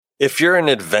If you're an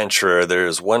adventurer,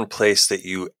 there's one place that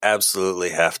you absolutely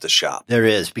have to shop. There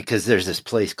is, because there's this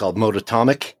place called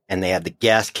Mototomic, and they have the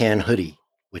gas can hoodie,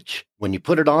 which when you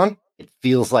put it on, it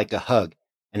feels like a hug.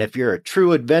 And if you're a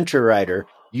true adventure rider,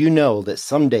 you know that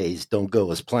some days don't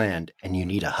go as planned and you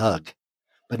need a hug.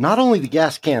 But not only the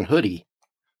gas can hoodie,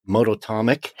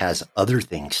 Mototomic has other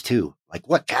things too. Like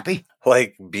what, Cappy?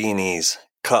 Like beanies,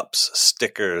 cups,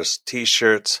 stickers,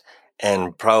 t-shirts,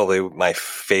 and probably my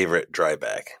favorite dry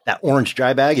bag. That orange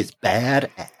dry bag is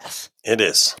badass. It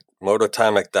is.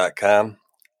 Mototomic.com.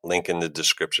 Link in the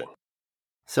description.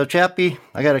 So, Chappie,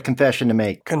 I got a confession to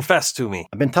make. Confess to me.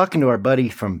 I've been talking to our buddy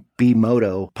from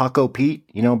B-Moto, Paco Pete.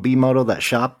 You know B-Moto, that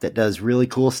shop that does really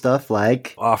cool stuff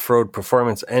like Off-road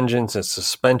performance engines and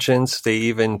suspensions. They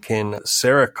even can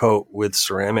Cerakote with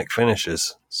ceramic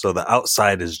finishes, so the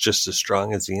outside is just as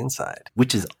strong as the inside.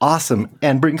 which is awesome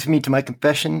and brings me to my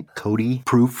confession, Cody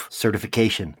Proof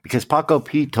certification. Because Paco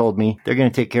Pete told me they're going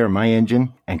to take care of my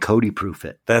engine and Cody Proof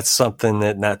it. That's something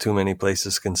that not too many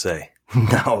places can say.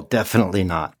 No, definitely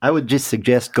not. I would just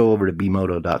suggest go over to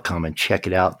bmoto.com and check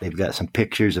it out. They've got some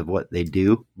pictures of what they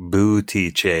do.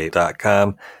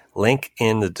 Bootiche.com. Link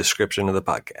in the description of the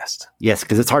podcast. Yes,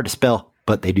 because it's hard to spell,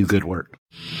 but they do good work.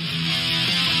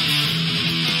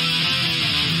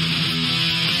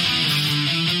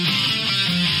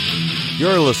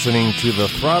 You're listening to the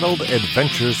Throttled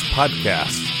Adventures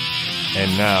podcast.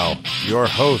 And now, your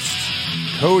hosts,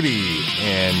 Cody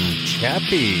and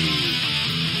Chappie.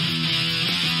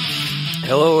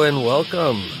 Hello and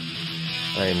welcome.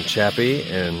 I'm Chappie,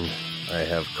 and I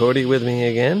have Cody with me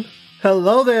again.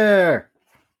 Hello there.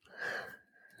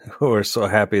 We're so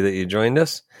happy that you joined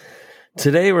us.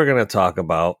 Today, we're going to talk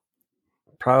about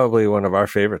probably one of our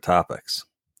favorite topics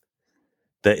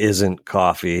that isn't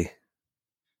coffee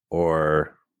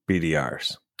or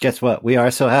BDRs. Guess what? We are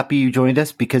so happy you joined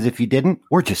us because if you didn't,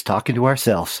 we're just talking to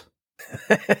ourselves.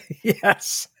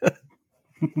 Yes.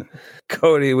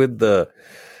 Cody with the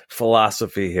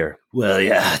philosophy here. Well,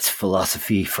 yeah, it's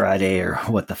Philosophy Friday or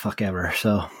what the fuck ever.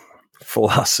 So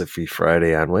Philosophy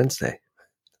Friday on Wednesday.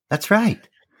 that's right.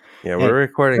 Yeah, we're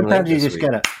recording late Sometimes you this just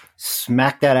week. gotta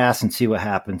smack that ass and see what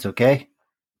happens, okay?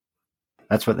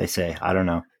 That's what they say. I don't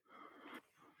know.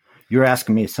 You were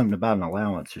asking me something about an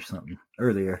allowance or something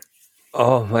earlier.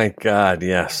 Oh my God,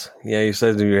 yes. Yeah, you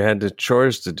said you had the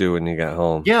chores to do when you got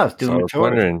home. Yeah, I was doing So I was chores.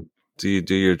 wondering, do you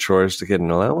do your chores to get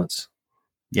an allowance?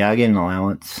 Yeah, I get an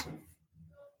allowance.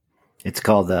 It's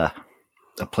called a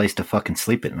place to fucking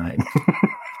sleep at night.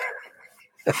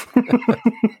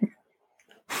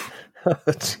 Oh,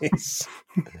 jeez.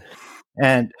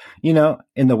 And, you know,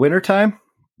 in the wintertime,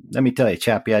 let me tell you,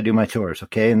 Chappie, I do my chores,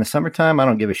 okay? In the summertime, I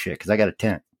don't give a shit because I got a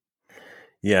tent.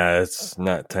 Yeah, it's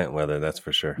not tent weather, that's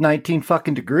for sure. 19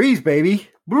 fucking degrees, baby.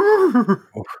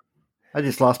 I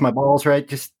just lost my balls right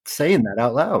just saying that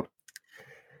out loud.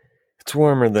 It's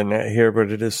warmer than that here,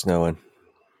 but it is snowing.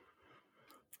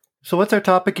 So what's our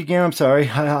topic again? I'm sorry.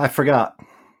 I forgot.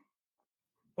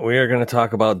 We are going to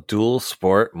talk about dual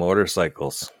sport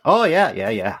motorcycles. Oh, yeah.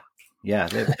 Yeah,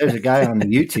 there's a guy on the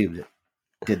YouTube that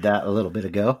did that a little bit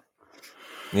ago.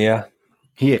 Yeah.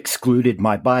 He excluded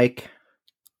my bike.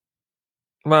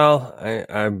 Well,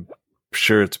 I'm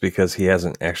sure it's because he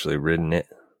hasn't actually ridden it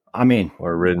I mean,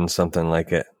 or ridden something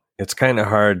like it. It's kind of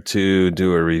hard to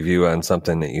do a review on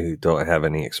something that you don't have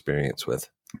any experience with.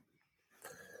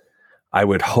 I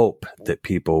would hope that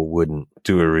people wouldn't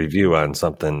do a review on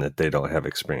something that they don't have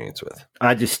experience with.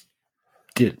 I just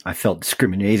did. I felt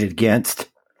discriminated against.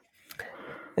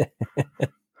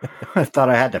 I thought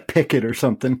I had to pick it or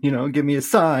something, give me a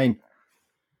sign.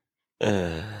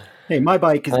 Hey, my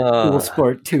bike is a dual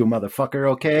sport too, motherfucker,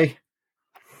 okay?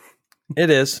 It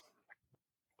is.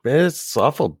 It's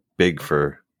awful big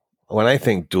for... When I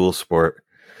think dual sport,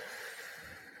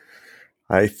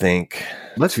 I think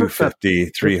Let's look up-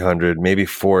 250, 300, maybe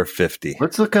 450.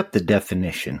 Let's look up the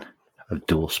definition of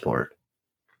dual sport.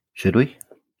 Should we?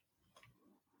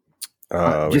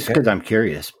 Just because I'm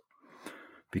curious.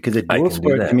 Because a dual can do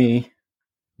sport that. to me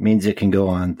means it can go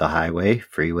on the highway,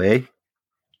 freeway,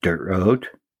 dirt road,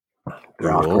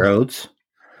 rock Dual roads.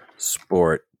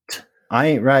 sport. I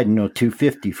ain't riding no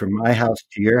 250 from my house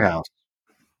to your house.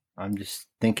 I'm just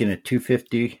thinking a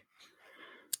 250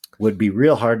 would be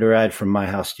real hard to ride from my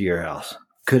house to your house.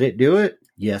 Could it do it?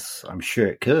 Yes, I'm sure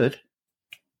it could.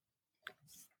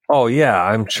 Oh, yeah,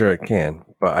 I'm sure it can.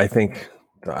 But I think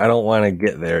I don't want to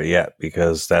get there yet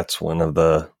because that's one of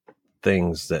the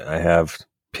things that I have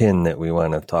pinned that we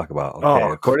want to talk about. Okay,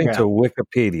 Oh, according crap. to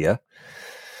Wikipedia,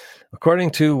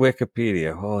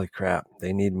 holy crap,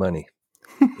 they need money.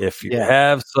 If you Yeah.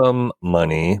 have some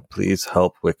money, please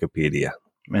help Wikipedia.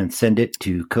 And send it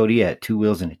to Cody at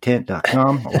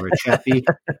twowheelsandatent.com or Chappie.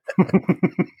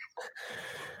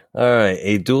 All right.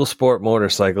 A dual sport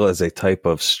motorcycle is a type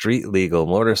of street legal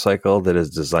motorcycle that is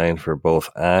designed for both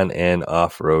on and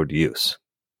off road use.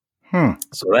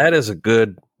 So that is a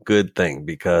good thing,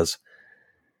 because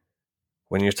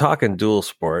when you're talking dual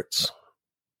sports,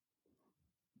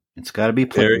 it's got to be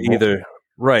they're playable. either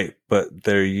right, but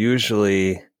they're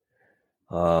usually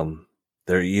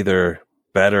they're either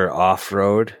better off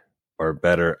road or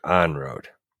better on road.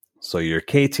 So your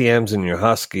KTMs and your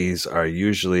Huskies are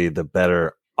usually the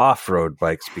better off-road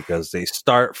bikes because they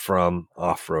start from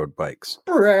off-road bikes.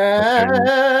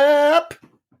 Rap.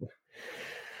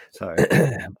 Sorry.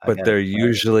 But they're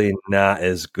usually not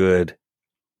as good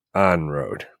on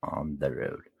road. On the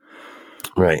road.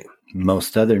 Right.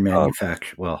 Most other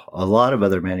manufacturers, a lot of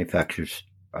other manufacturers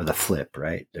are the flip,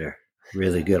 right? They're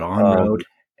really good on road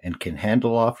and can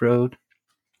handle off road.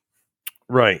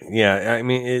 Right. Yeah. I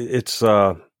mean,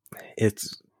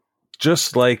 it's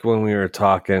just like when we were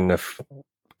talking a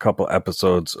couple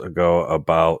episodes ago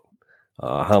about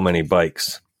how many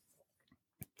bikes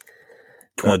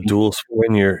dual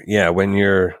when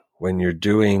you're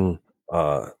doing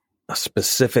a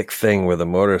specific thing with a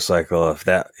motorcycle.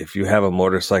 If you have a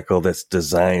motorcycle that's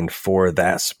designed for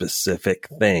that specific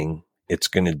thing, it's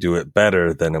going to do it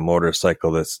better than a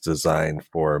motorcycle that's designed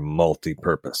for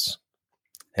multi-purpose.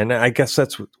 And I guess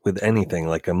that's with anything,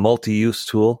 like a multi-use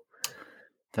tool.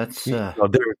 That's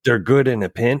they're good in a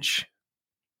pinch,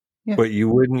 but you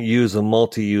wouldn't use a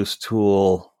multi-use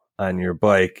tool on your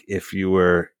bike if you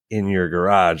were in your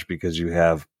garage because you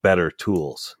have better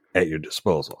tools at your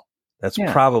disposal. That's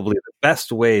probably the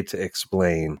best way to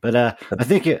explain. But I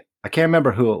think I can't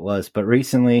remember who it was, but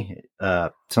recently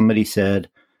somebody said,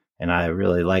 and I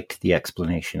really liked the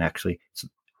explanation. Actually,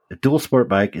 a dual sport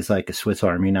bike is like a Swiss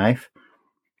Army knife.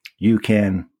 You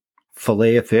can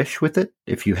fillet a fish with it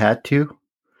if you had to,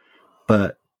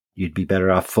 but you'd be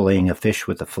better off filleting a fish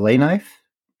with a fillet knife.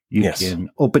 You can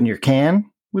open your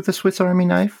can with a Swiss Army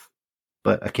knife,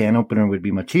 but a can opener would be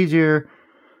much easier.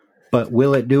 But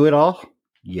will it do it all?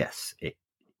 Yes.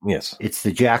 Yes. It's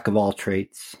the jack of all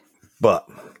trades. But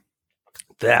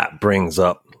that brings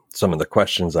up some of the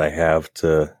questions I have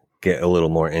to get a little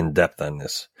more in depth on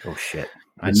this. Oh, shit.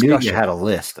 I knew you had a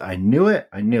list. I knew it.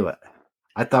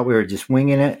 I thought we were just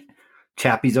winging it.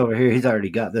 Chappie's over here. He's already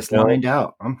got this lined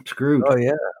out. I'm screwed. Oh,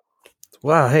 yeah.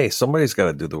 Well, hey, somebody's got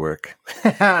to do the work.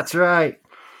 That's right.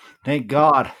 Thank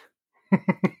God.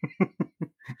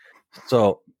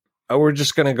 So we're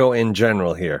just going to go in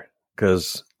general here,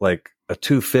 because like a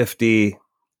 250,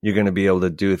 you're going to be able to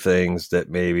do things that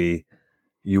maybe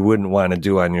you wouldn't want to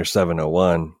do on your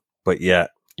 701, but yet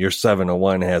your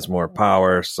 701 has more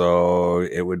power, so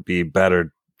it would be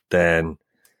better than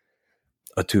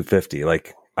a 250.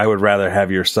 Like, I would rather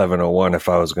have your 701 if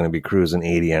I was going to be cruising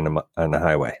 80 on the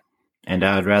highway. And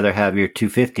I would rather have your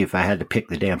 250 if I had to pick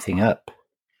the damn thing up.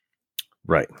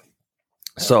 Right.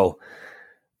 So,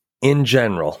 in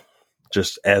general,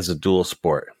 just as a dual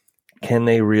sport, can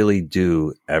they really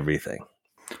do everything?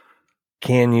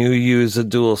 Can you use a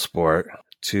dual sport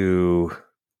to,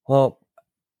 well,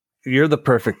 you're the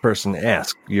perfect person to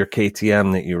ask. Your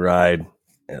KTM that you ride,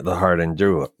 the hard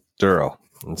enduro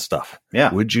and stuff.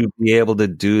 Yeah. Would you be able to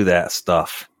do that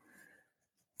stuff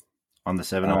on the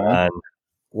 701?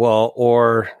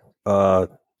 Or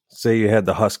say you had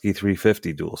the Husky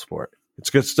 350 dual sport.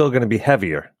 It's still going to be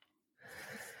heavier.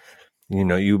 You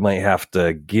know, you might have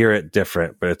to gear it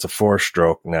different, but it's a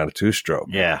 4-stroke, not a 2-stroke.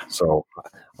 Yeah. So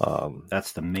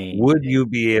that's the main. Would you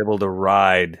be able to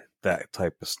ride that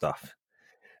type of stuff?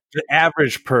 The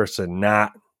average person,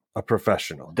 not a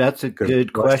professional. That's a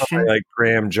good question. Like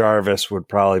Graham Jarvis would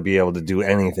probably be able to do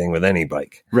anything with any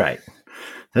bike. Right.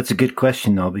 That's a good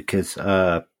question, though, because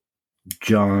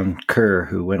John Kerr,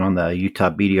 who went on the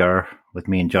Utah BDR with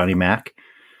me and Johnny Mack,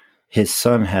 his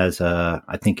son has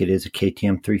I think it is a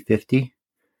KTM 350,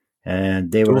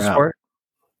 and they were out. Sport?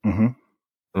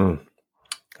 Mm-hmm.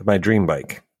 My dream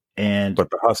bike. But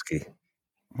the Husky.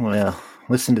 Well,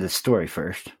 listen to the story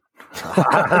first. You're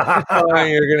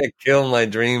gonna kill my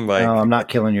dream bike. No, I'm not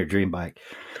killing your dream bike.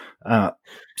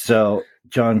 So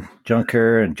John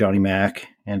Kerr and Johnny Mack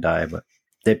and I, but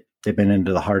they've been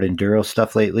into the hard enduro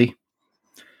stuff lately.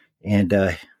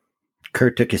 And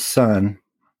Kerr took his son,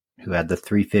 who had the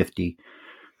 350,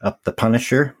 up the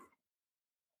Punisher.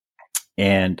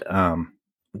 And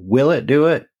will it do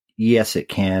it? Yes, it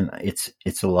can.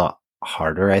 It's a lot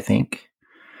harder, I think.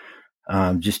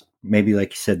 Just maybe,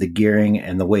 like you said, the gearing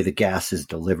and the way the gas is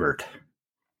delivered.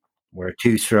 Where a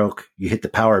 2-stroke, you hit the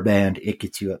power band, it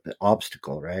gets you up the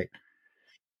obstacle, right?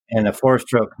 and a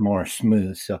 4-stroke more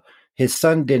smooth. So his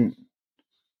son didn't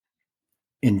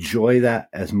enjoy that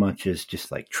as much as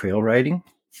just like trail riding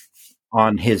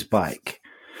on his bike,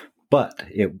 but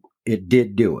it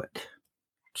did do it.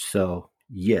 So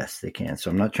yes, they can. So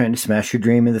I'm not trying to smash your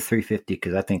dream of the 350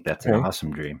 because I think that's an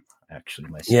awesome dream, actually.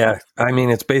 Myself. Yeah, I mean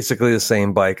it's basically the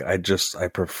same bike. I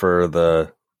prefer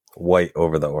the white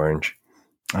over the orange.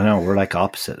 I know we're like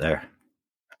opposite there.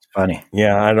 It's funny.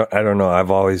 Yeah, I don't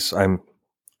know.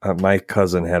 My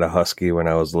cousin had a Husky when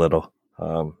I was little.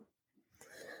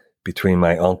 Between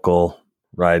my uncle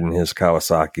riding his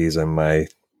Kawasaki's and my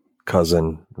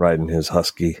cousin riding his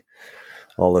Husky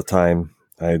all the time,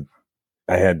 I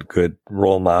had good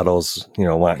role models,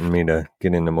 wanting me to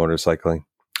get into motorcycling.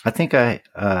 I think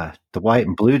the white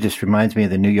and blue just reminds me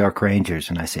of the New York Rangers,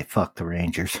 and I say fuck the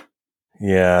Rangers.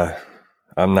 Yeah,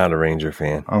 I'm not a Ranger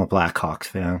fan. I'm a Blackhawks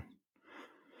fan.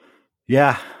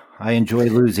 Yeah, I enjoy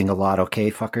losing a lot,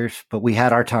 okay, fuckers? But we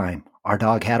had our time. Our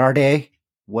dog had our day.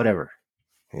 Whatever.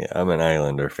 Yeah, I'm an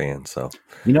Islander fan, so.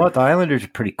 You know what? The Islanders are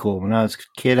pretty cool. When I was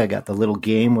a kid, I got the little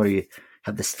game where you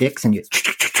have the sticks and you...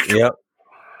 Yep.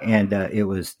 And it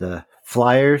was the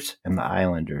Flyers and the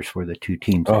Islanders were the two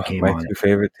teams that came on. My two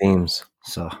favorite teams.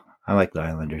 So I like the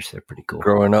Islanders. They're pretty cool.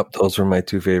 Growing up, those were my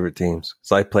two favorite teams.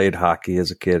 So I played hockey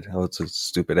as a kid. I was a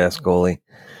stupid-ass goalie.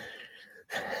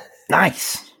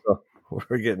 Nice. So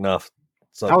we're getting off.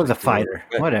 I was a fighter.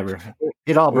 Whatever.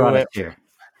 It all brought us here.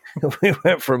 We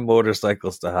went from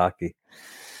motorcycles to hockey.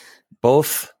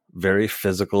 Both very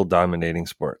physical, dominating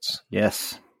sports.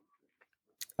 Yes.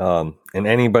 And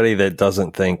anybody that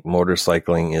doesn't think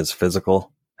motorcycling is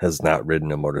physical has not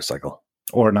ridden a motorcycle.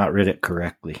 Or not rid it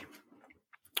correctly.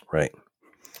 Right.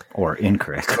 Or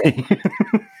incorrectly.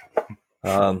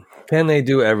 Can they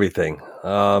do everything?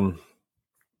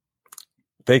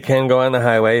 They can go on the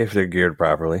highway if they're geared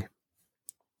properly.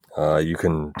 You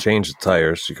can change the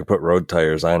tires. You can put road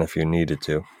tires on if you needed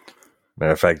to.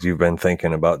 Matter of fact, you've been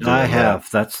thinking about doing that. I have.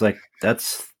 That's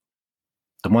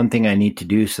the one thing I need to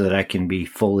do so that I can be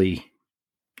fully,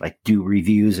 do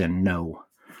reviews and know.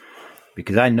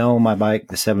 Because I know my bike,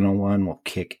 the 701, will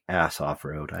kick ass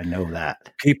off-road. I know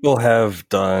that. People have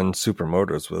done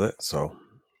supermotos with it, so.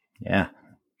 Yeah.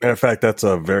 Matter of fact, that's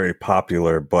a very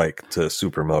popular bike to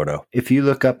supermoto. If you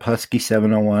look up Husky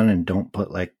 701 and don't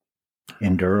put,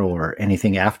 Enduro or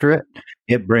anything after it,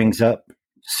 it brings up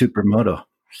supermoto.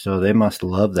 So they must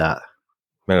love that.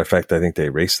 Matter of fact, I think they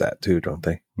race that too, don't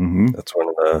they? Mm-hmm. That's one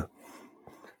of the...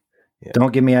 Yeah.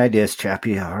 Don't give me ideas,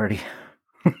 Chappie, already.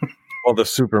 Well, the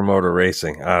supermoto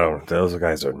racing, those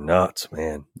guys are nuts,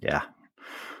 man. Yeah.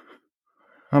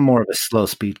 I'm more of a slow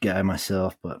speed guy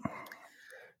myself, but...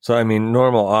 So, I mean,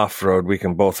 normal off-road, we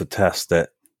can both attest that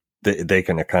they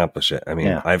can accomplish it. I mean,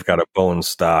 yeah. I've got a bone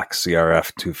stock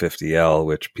CRF 250L,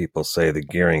 which people say the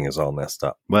gearing is all messed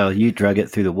up. Well, you drug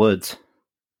it through the woods.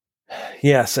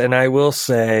 Yes, and I will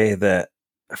say that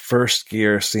first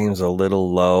gear seems a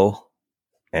little low,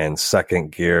 and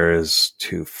second gear is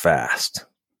too fast.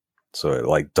 So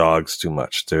it dogs too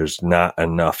much. There's not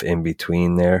enough in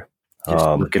between there. Just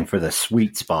looking for the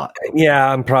sweet spot.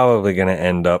 Yeah, I'm probably going to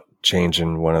end up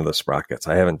changing one of the sprockets.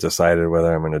 I haven't decided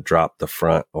whether I'm going to drop the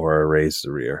front or raise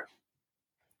the rear.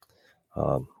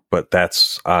 But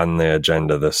that's on the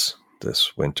agenda this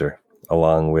winter,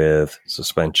 along with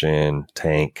suspension,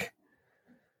 tank,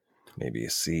 maybe a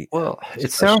seat. Well,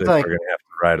 it sounds like we're going to have to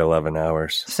ride 11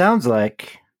 hours. Sounds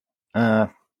like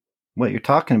what you're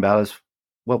talking about is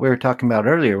what we were talking about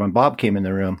earlier when Bob came in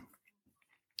the room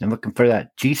and looking for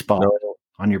that G-spot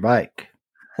on your bike.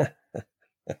 Does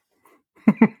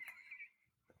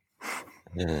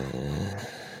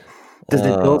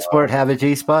the Gold Sport have a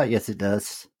G-spot? Yes, it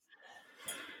does.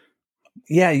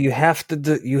 Yeah, you have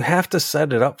to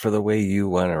set it up for the way you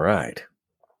want to ride.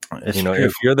 It's true.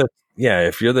 If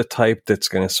you're the type that's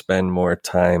going to spend more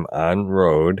time on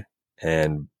road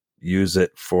and use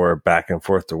it for back and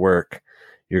forth to work,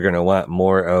 you're going to want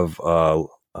more of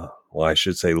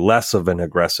less of an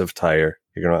aggressive tire.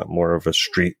 You're going to want more of a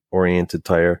street-oriented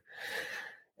tire.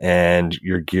 And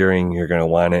your gearing, you're going to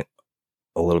want it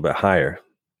a little bit higher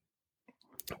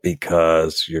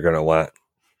because you're going to want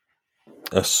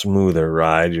a smoother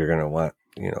ride. You're going to want,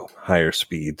 higher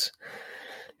speeds.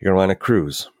 You're going to want to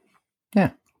cruise.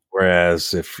 Yeah.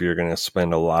 Whereas if you're going to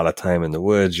spend a lot of time in the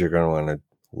woods, you're going to want to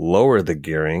lower the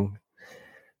gearing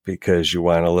because you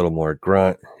want a little more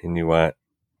grunt and you want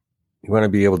to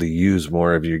be able to use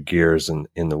more of your gears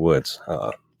in the woods.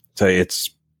 So it's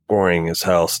boring as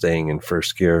hell staying in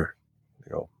first gear,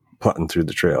 putting through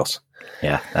the trails.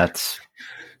 Yeah, that's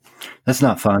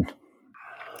not fun.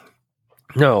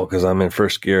 No, because I'm in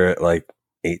first gear at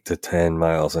 8 to 10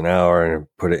 miles an hour and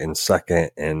put it in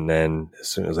second. And then as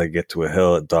soon as I get to a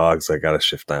hill at dogs, I got to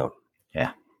shift down.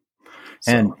 Yeah.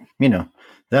 So, And,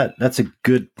 that's a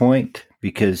good point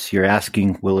because you're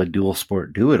asking, will a dual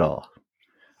sport do it all?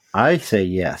 I say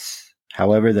yes.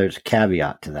 However, there's a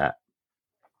caveat to that.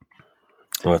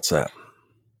 what's that?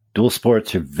 Dual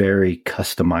sports are very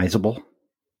customizable.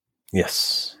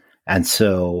 Yes. And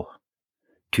so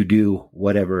to do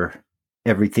whatever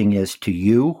everything is to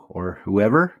you or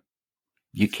whoever,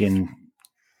 you can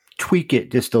tweak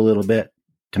it just a little bit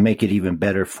to make it even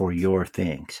better for your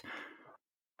things.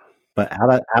 But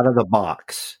out of the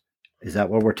box, is that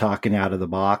what we're talking out of the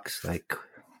box? Like,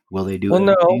 will they do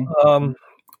anything? No.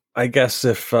 I guess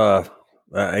if the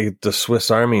Swiss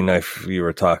Army knife you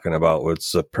were talking about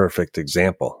was a perfect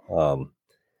example.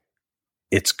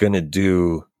 It's going to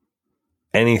do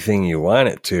anything you want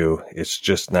it to. It's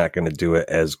just not going to do it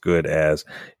as good as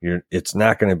it's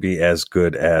not going to be as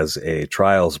good as a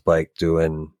trials bike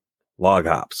doing log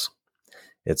hops.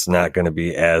 It's not going to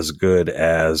be as good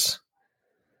as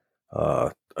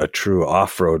a true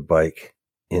off-road bike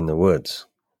in the woods.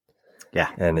 Yeah.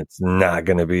 And it's not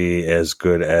going to be as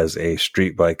good as a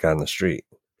street bike on the street.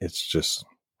 It's just,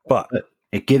 but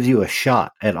it gives you a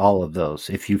shot at all of those.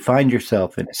 If you find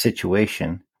yourself in a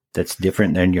situation that's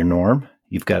different than your norm,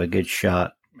 you've got a good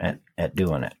shot at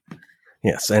doing it.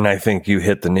 yes. And I think you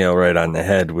hit the nail right on the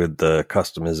head with the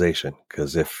customization.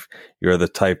 Because if you're the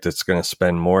type that's going to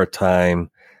spend more time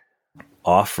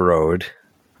off-road,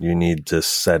 you need to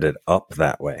set it up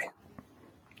that way.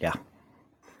 Yeah.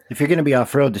 If you're going to be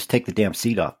off-road, just take the damn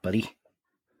seat off, buddy.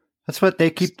 That's what they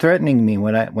keep threatening me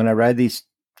when I ride these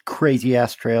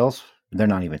crazy-ass trails. They're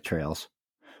not even trails.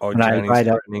 Oh, when Johnny's I ride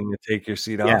threatening to take your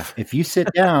seat off? If you sit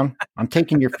down, I'm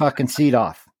taking your fucking seat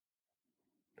off.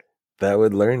 That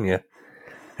would learn you.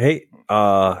 Hey,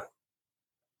 all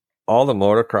the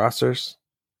motocrossers,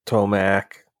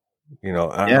 Tomac,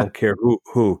 I don't care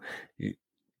who,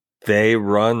 they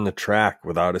run the track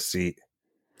without a seat.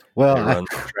 Well, they run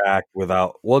the track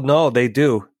without. Well, no, they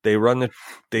do. They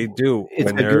do. It's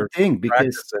when a they're good thing because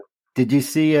practicing. did you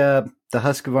see the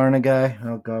Husqvarna guy?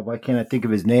 Oh God, why can't I think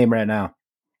of his name right now?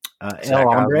 Zach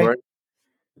Osborne?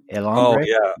 El Hombre. Oh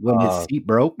yeah, when his seat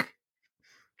broke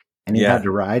and he had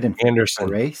to ride and Anderson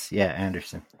race. Yeah,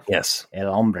 Anderson. Yes,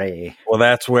 El Hombre. Well,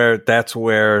 that's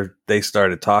where they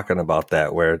started talking about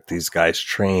that, where these guys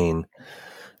train.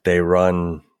 They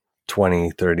run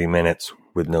 20, 30 minutes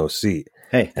with no seat.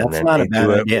 Hey, that's not a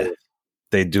bad idea.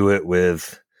 They do it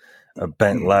with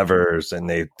bent levers, and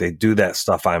they do that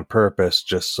stuff on purpose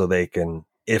just so they can,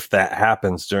 if that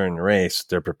happens during the race,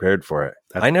 they're prepared for it.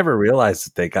 I never realized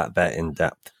that they got that in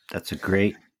depth. That's a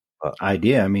great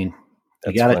idea. I mean,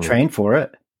 you got to funny. train for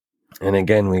it. And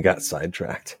again, we got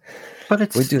sidetracked.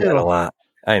 But we do that a lot.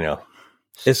 I know.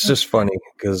 It's just funny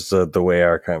because the way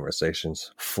our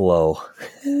conversations flow.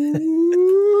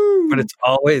 But it's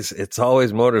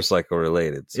always motorcycle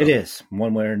related. So. It is,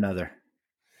 one way or another.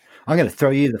 I'm going to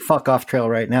throw you the fuck off trail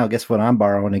right now. Guess what I'm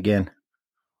borrowing again?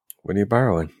 What are you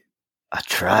borrowing? A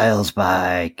trials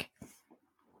bike.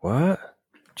 What?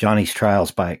 Johnny's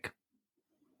trials bike.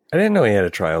 I didn't know he had a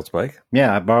trials bike.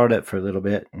 Yeah, I borrowed it for a little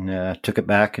bit and took it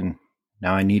back, and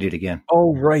now I need it again.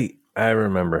 Oh, right. I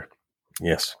remember.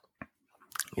 Yes.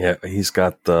 Yeah, he's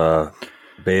got the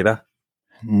Beta.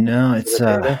 No, it's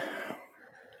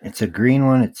a green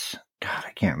one. God,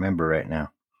 I can't remember right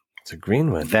now. It's a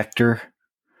green one. Vector.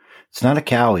 It's not a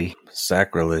Cowie.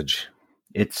 Sacrilege.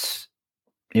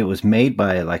 It was made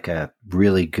by like a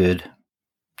really good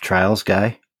trials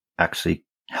guy. Actually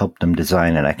helped them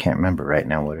design it. I can't remember right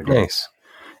now what it is.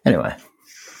 Anyway,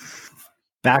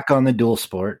 back on the dual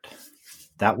sport.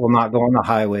 That will not go on the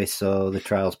highway, so the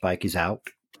trials bike is out.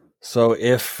 So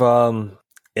if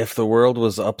the world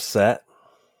was upset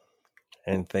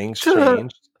and things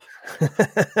changed,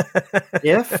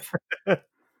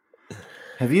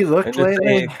 have you looked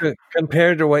lately?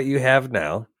 Compared to what you have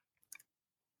now,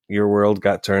 your world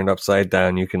got turned upside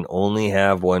down. You can only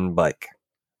have one bike.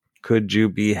 Could you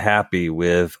be happy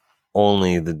with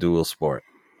only the dual sport?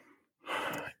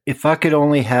 If I could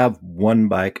only have one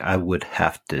bike, I would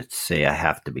have to say I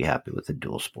have to be happy with the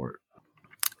dual sport.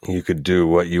 You could do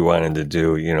what you wanted to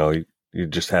do. You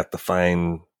just have to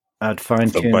find. I'd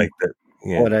fine tune bike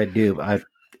what I do. Of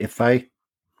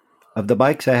the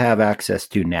bikes I have access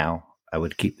to now, I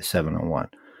would keep the 701.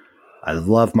 I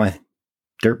love my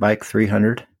dirt bike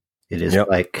 300. It is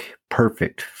like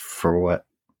perfect for what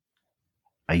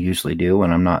I usually do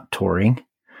when I'm not touring.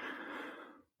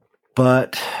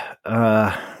 But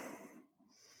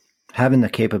having the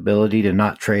capability to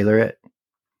not trailer it,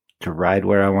 to ride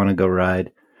where I want to go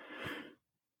ride,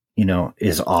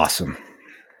 is awesome.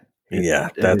 Yeah,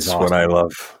 It that's is what I awesome.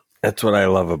 love. That's what I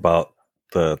love about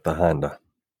the Honda.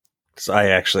 So I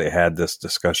actually had this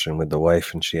discussion with the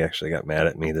wife, and she actually got mad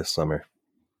at me this summer.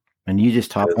 And you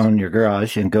just hop 'Cause- on your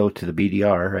garage and go to the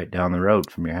BDR right down the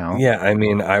road from your house. Yeah, I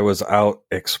mean, I was out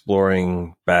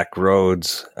exploring back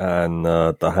roads on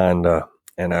the Honda,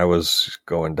 and I was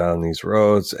going down these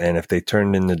roads, and if they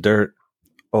turned into dirt,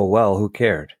 oh well, who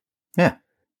cared? Yeah.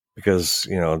 Because,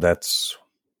 that's.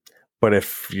 But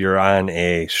if you're on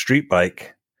a street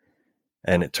bike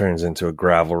and it turns into a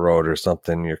gravel road or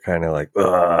something, you're kind of like,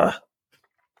 ugh.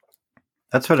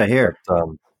 That's what I hear. But,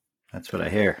 That's what I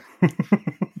hear.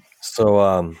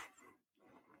 so,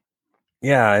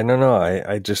 yeah, I don't know.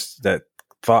 I just, that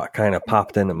thought kind of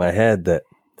popped into my head that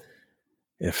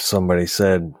if somebody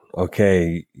said,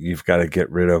 okay, you've got to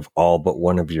get rid of all but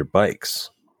one of your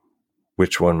bikes,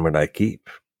 which one would I keep?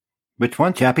 Which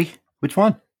one, Chappie? Which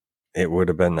one? It would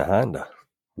have been the Honda.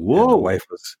 Whoa.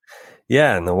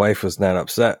 And the wife was not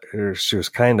upset. She was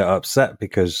kind of upset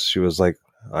because she was like,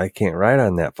 I can't ride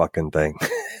on that fucking thing.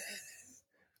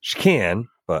 She can,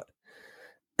 but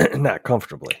not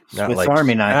comfortably. Not Swiss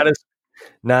Army knife.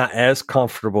 Not as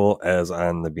comfortable as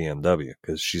on the BMW,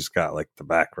 because she's got like the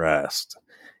backrest,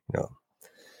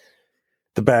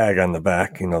 the bag on the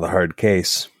back, the hard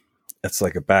case. It's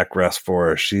like a backrest for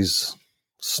her. She's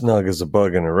snug as a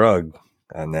bug in a rug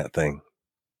on that thing,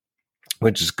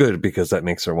 which is good because that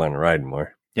makes her want to ride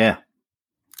more. Yeah.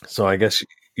 So I guess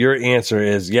your answer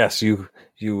is yes, you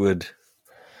would.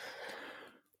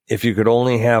 If you could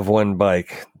only have one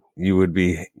bike, you would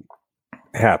be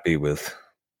happy with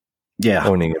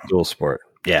owning a dual sport.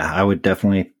 Yeah, I would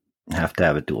definitely have to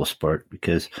have a dual sport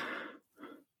because,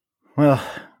 well,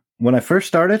 when I first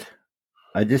started,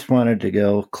 I just wanted to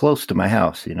go close to my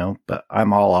house, but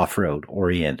I'm all off-road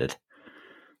oriented.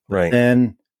 Right.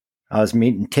 Then I was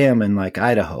meeting Tim in like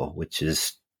Idaho, which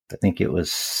is, I think it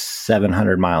was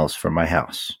 700 miles from my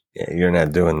house. Yeah, you're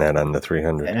not doing that on the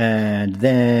 300. And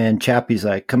then Chappie's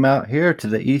like, come out here to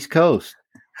the East Coast.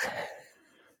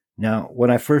 Now,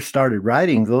 when I first started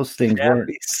riding, those things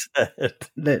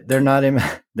they're not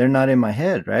in my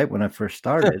head, right? When I first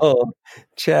started. No,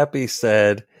 Chappie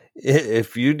said,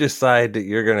 if you decide that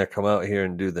you're going to come out here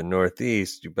and do the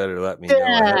Northeast, you better let me know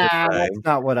ahead of time. That's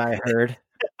not what I heard.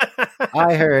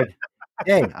 I heard,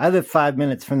 hey, I live 5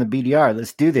 minutes from the BDR.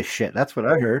 Let's do this shit. That's what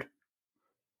I heard.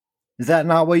 Is that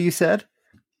not what you said?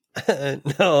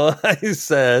 No, I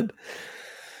said,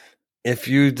 if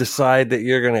you decide that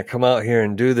you're going to come out here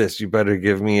and do this, you better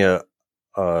give me a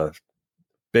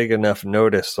big enough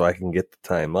notice so I can get the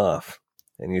time off.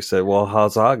 And you said, well,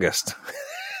 how's August?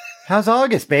 How's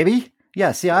August, baby?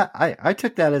 Yeah, see, I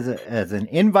took that as an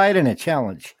invite and a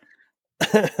challenge.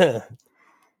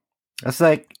 That's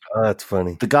like, oh, that's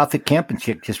funny. The gothic camping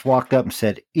chick just walked up and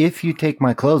said, if you take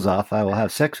my clothes off, I will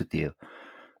have sex with you.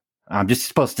 I'm just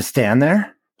supposed to stand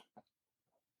there?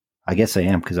 I guess I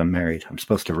am because I'm married. I'm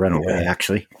supposed to run away,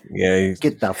 actually. Yeah.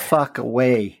 Get the fuck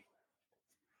away.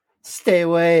 Stay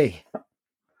away.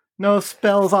 No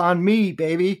spells on me,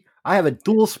 baby. I have a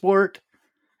dual sport,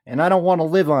 and I don't want to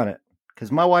live on it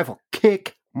because my wife will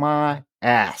kick my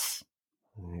ass.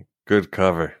 Good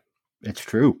cover. It's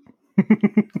true.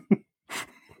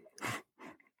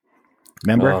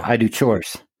 Remember, I do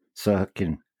chores so I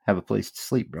can have a place to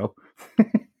sleep, bro.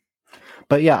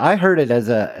 But yeah, I heard it as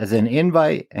an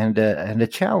invite and a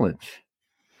challenge.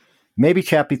 Maybe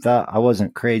Chappie thought I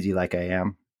wasn't crazy like I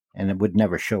am, and it would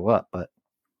never show up. But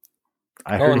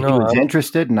I heard he was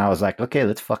interested, and I was like, okay,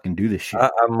 let's fucking do this shit.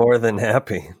 I'm more than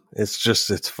happy.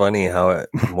 It's funny how it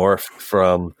morphed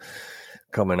from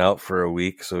coming out for a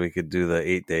week so we could do the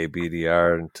 8-day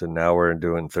BDR to now we're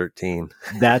doing 13.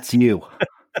 That's you.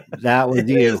 That was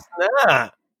you. It's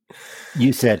not.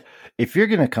 You said, if you're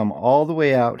going to come all the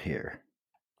way out here,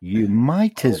 you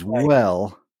might as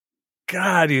well.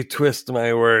 God, you twist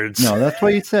my words. No, that's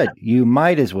what you said. You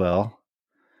might as well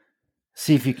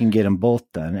see if you can get them both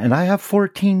done. And I have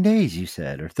 14 days, you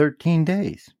said, or 13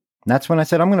 days. And that's when I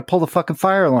said, I'm going to pull the fucking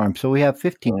fire alarm so we have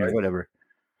 15 or whatever.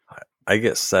 I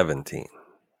get 17.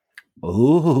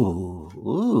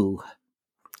 Ooh.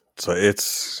 So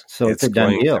it's a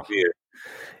done deal.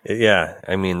 Yeah,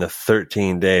 I mean, the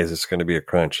 13 days, it's going to be a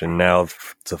crunch. And now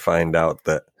to find out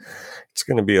that it's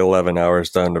going to be 11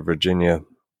 hours down to Virginia.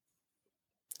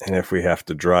 And if we have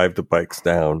to drive the bikes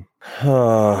down,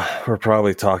 we're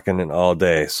probably talking an all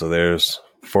day. So there's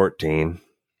 14.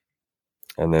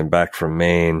 And then back from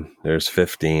Maine, there's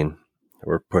 15.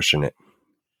 We're pushing it.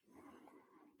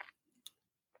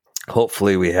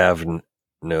 Hopefully we have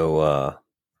no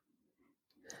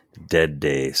dead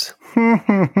days.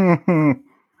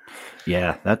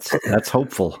 Yeah, that's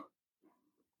hopeful.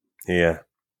 Yeah.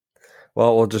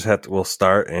 Well, we'll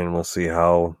start and we'll see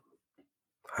how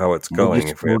it's going.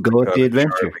 If We'll go with the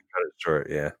adventure. we cut it short.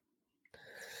 Yeah.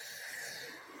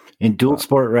 In dual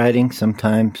sport riding,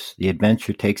 sometimes the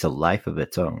adventure takes a life of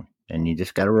its own, and you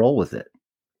just got to roll with it.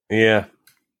 Yeah.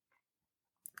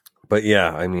 But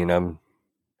yeah, I mean,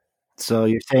 So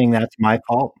you're saying that's my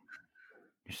fault?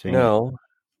 You're saying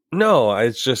no.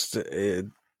 It's just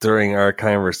during our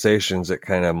conversations, it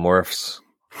kind of morphs.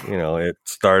 It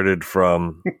started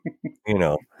from,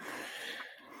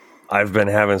 I've been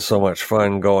having so much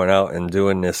fun going out and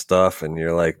doing this stuff, and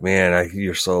you're like, man,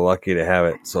 you're so lucky to have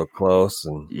it so close.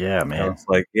 And yeah, man, it's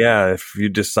like, yeah, if you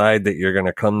decide that you're going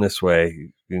to come this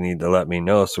way, you need to let me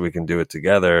know so we can do it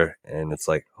together. And it's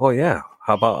like, oh yeah,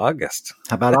 how about August?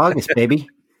 How about August, baby?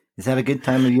 Is that a good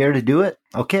time of year to do it?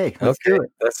 Okay, let's do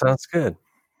it. That sounds good.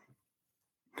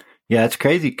 Yeah, it's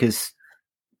crazy because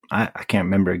I can't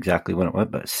remember exactly when it was,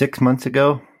 but 6 months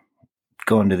ago,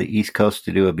 going to the East Coast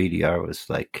to do a BDR was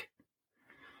like,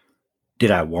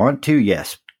 did I want to?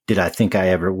 Yes. Did I think I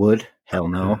ever would? Hell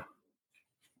no.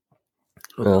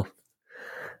 Well,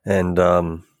 and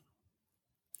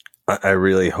I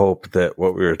really hope that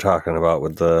what we were talking about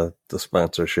with the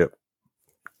sponsorship,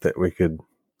 that we could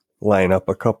line up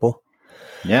a couple.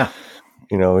 Yeah.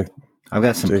 I've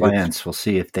got some plans. We'll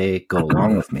see if they go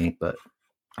along with me, but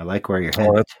I like where you're headed.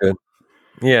 Oh, that's good.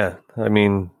 Yeah. I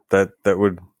mean, it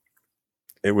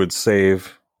would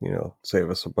save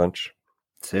us a bunch.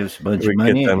 Saves a bunch of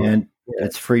money, and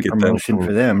it's free promotion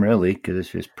for them, really, because it's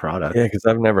just product. Yeah, because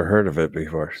I've never heard of it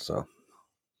before. So,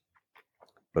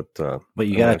 but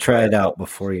you got to try it out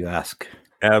before you ask.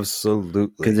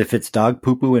 Absolutely. Because if it's dog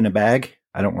poo-poo in a bag,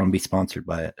 I don't want to be sponsored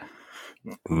by it.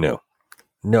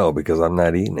 No, because I'm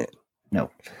not eating it. No,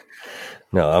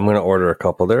 I'm going to order a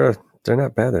couple. They're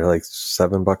not bad. They're like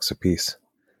 $7 a piece.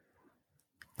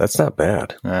 That's not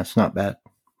bad. That's not bad.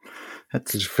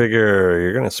 Because you figure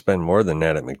you're going to spend more than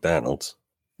that at McDonald's.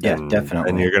 Yeah, definitely.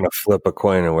 And you're going to flip a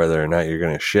coin on whether or not you're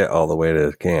going to shit all the way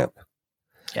to camp.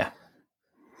 Yeah.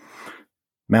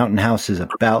 Mountain House is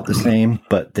about the same,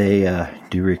 but they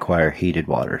do require heated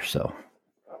water. So,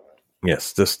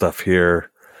 yes, this stuff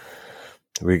here,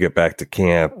 we get back to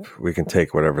camp, we can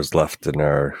take whatever's left in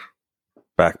our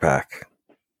backpack.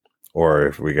 Or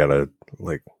if we got a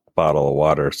bottle of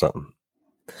water or something.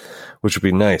 Which would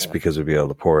be nice because we'd be able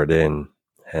to pour it in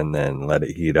and then let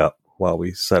it heat up while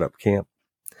we set up camp.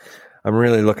 I'm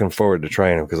really looking forward to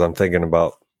trying them because I'm thinking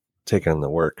about taking them to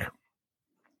work.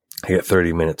 I get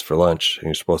 30 minutes for lunch and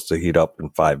you're supposed to heat up in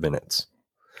 5 minutes.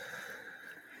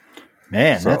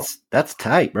 Man, that's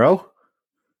tight, bro.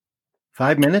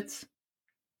 5 minutes?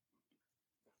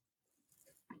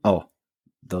 Oh,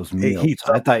 those meals.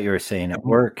 I thought you were saying at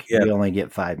work you only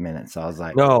get 5 minutes. I was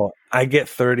like, no, I get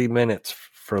 30 minutes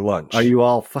for lunch. Are you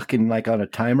all fucking on a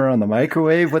timer on the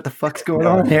microwave? What the fuck's going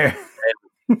on here?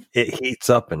 It heats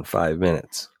up in 5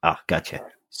 minutes. Oh, gotcha.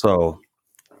 So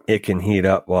it can heat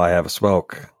up while I have a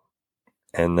smoke,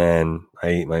 and then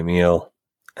I eat my meal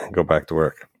and go back to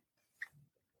work.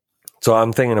 So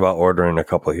I'm thinking about ordering a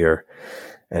couple here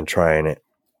and trying it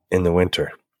in the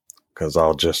winter, because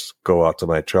I'll just go out to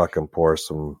my truck and pour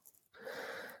some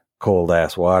cold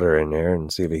ass water in there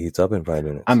and see if it heats up in 5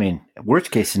 minutes. I mean,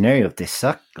 worst case scenario, if they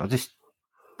suck, I'll just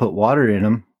put water in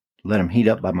them, let them heat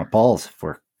up by my balls if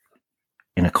we're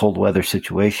in a cold weather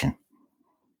situation.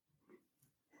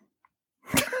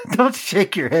 Don't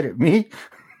shake your head at me.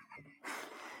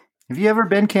 Have you ever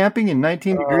been camping in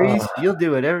 19 degrees? You'll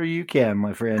do whatever you can,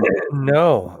 my friend.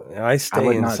 No, I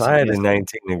stay inside in 19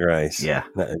 degrees. Yeah.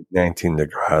 19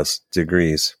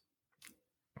 degrees.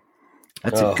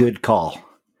 That's a good call.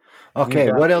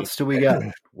 Okay, what else do we got?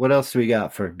 What else do we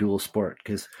got for dual sport?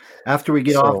 Because after we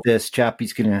get off this,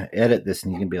 Chappie's going to edit this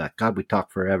and he's going to be like, God, we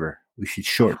talk forever. We should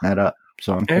shorten that up.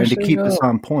 So I'm trying to keep us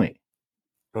on point.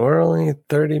 We're only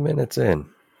 30 minutes in.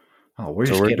 Oh, we're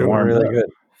just getting warmed really up. Good.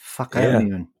 Fuck, I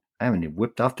haven't even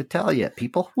whipped off the towel yet,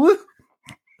 people. Woo!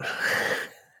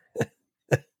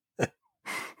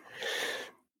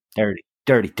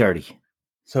 Dirty.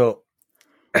 So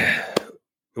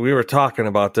we were talking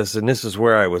about this, and this is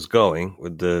where I was going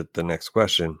with the next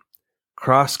question.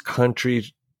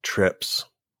 Cross-country trips.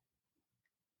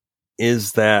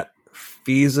 Is that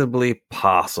feasibly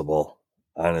possible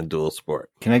on a dual sport?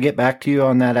 Can I get back to you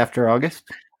on that after August?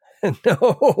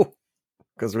 No,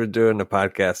 because we're doing the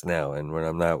podcast now, and when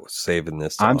I'm not saving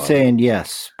this. I'm saying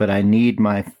yes, but I need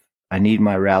my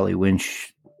rally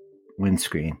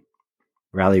windscreen,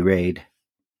 rally raid,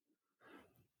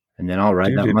 and then I'll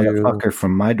ride that motherfucker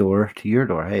from my door to your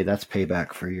door. Hey, that's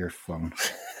payback for your phone.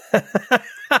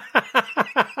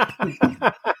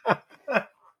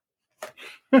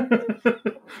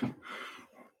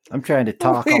 I'm trying to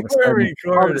talk. We were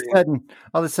recording.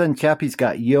 All of a sudden, Chappie's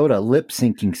got Yoda lip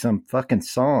syncing some fucking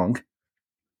song.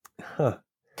 Huh.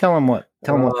 Tell him what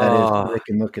that is. Oh, So they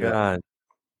can look it up. God.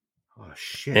 Oh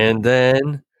shit! And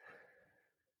then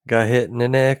got hit in the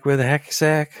neck with a hacky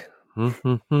sack. Where'd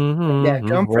that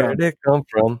come Where from? did it come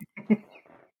from?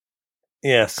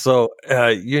 Yeah, so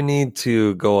you need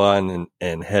to go on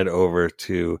and head over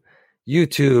to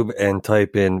YouTube and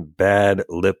type in bad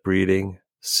lip reading.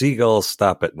 Seagulls,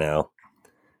 Stop It Now.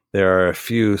 There are a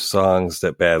few songs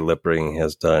that Bad Lip Reading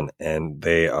has done, and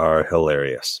they are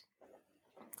hilarious.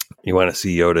 You want to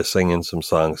see Yoda singing some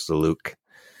songs to Luke?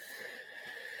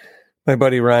 My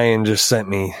buddy Ryan just sent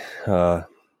me.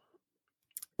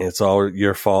 It's all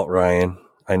your fault, Ryan.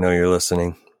 I know you're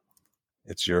listening.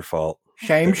 It's your fault.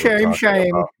 Shame, shame,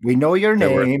 shame. About. We know your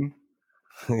name.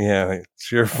 Yeah,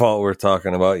 it's your fault we're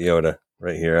talking about Yoda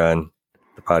right here on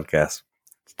the podcast.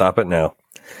 Stop it now.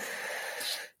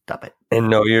 Stop it. And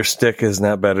no, your stick is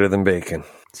not better than bacon.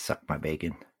 Suck my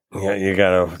bacon. Yeah, you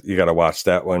gotta watch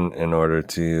that one in order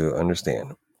to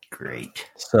understand. Great.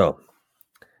 So,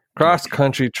 cross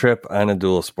country trip on a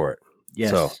dual sport.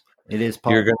 Yes, so it is.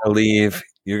 You're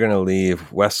gonna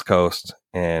leave West Coast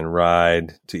and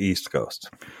ride to East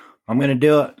Coast. I'm gonna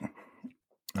do it.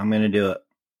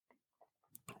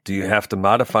 Do you have to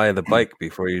modify the bike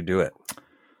before you do it?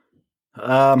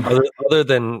 Other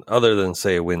than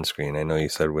say a windscreen. I know you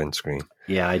said windscreen.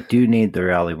 Yeah, I do need the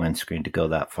rally windscreen to go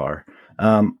that far.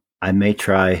 I may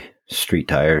try street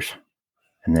tires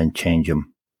and then change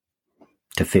them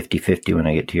to 50-50 when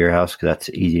I get to your house because that's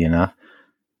easy enough.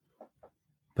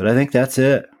 But I think that's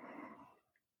it.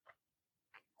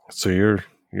 So you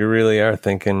really are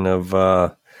thinking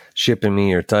of shipping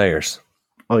me your tires?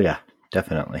 Oh yeah,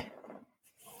 definitely.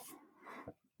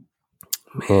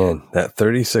 Man, that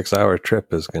 36-hour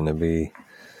trip is going to be...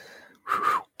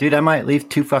 Dude, I might leave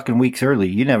 2 fucking weeks early.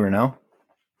 You never know.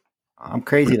 I'm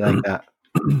crazy like that.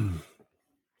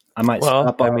 I might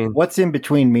stop on. What's in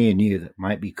between me and you that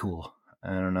might be cool? I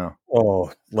don't know.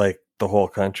 Oh, like the whole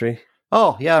country?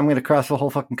 Oh, yeah, I'm going to cross the whole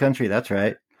fucking country. That's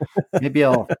right. Maybe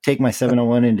I'll take my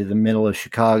 701 into the middle of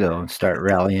Chicago and start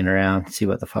rallying around, see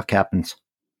what the fuck happens.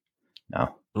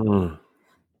 No.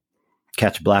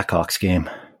 Catch a Blackhawks game.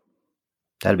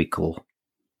 That'd be cool.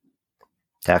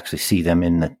 To actually see them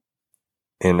in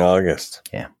August.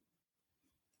 Yeah.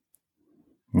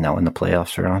 No, when the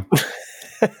playoffs are on.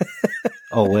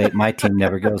 Oh, wait, my team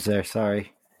never goes there.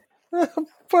 Sorry.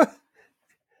 But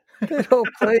they don't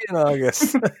play in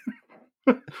August.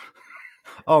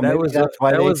 Oh, maybe that's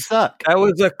why they suck. That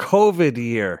was a COVID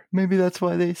year. Maybe that's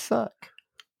why they suck.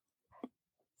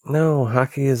 No,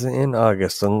 hockey isn't in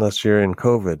August unless you're in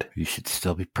COVID. You should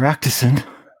still be practicing.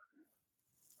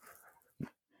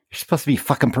 You're supposed to be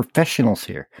fucking professionals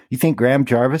here. You think Graham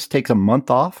Jarvis takes a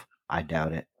month off? I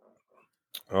doubt it.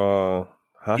 You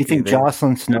think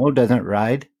Jocelyn Snow doesn't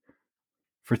ride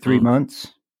for 3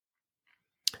 months?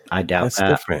 I doubt that.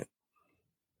 That's different.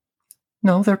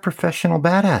 No, they're professional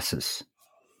badasses.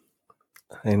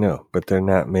 I know, but they're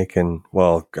not making...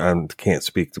 Well, I can't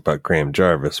speak about Graham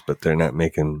Jarvis, but they're not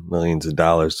making millions of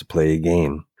dollars to play a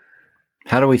game.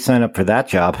 How do we sign up for that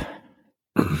job?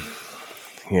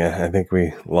 Yeah, I think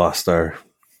we lost our...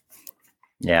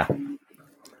 Yeah.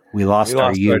 We lost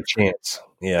our chance.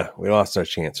 Yeah, we lost our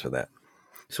chance for that.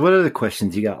 So what other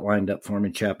questions you got lined up for me,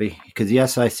 Chappie? Because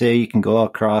yes, I say you can go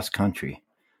across country.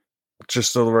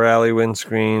 Just a rally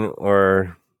windscreen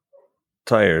or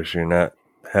tires. You're not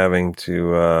having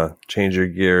to change your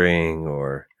gearing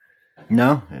or...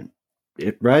 No,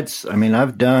 it rides... I mean,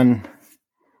 I've done...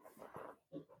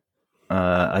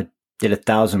 I did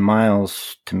 1,000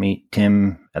 miles to meet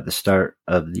Tim at the start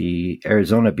of the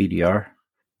Arizona BDR.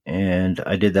 And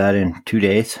I did that in 2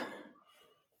 days.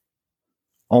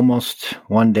 Almost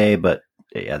 1 day, but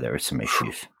yeah, there were some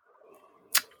issues.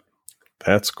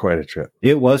 That's quite a trip.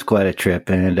 It was quite a trip.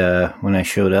 And when I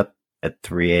showed up at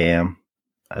 3 a.m.,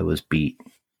 I was beat.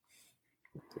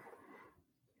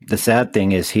 The sad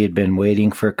thing is he had been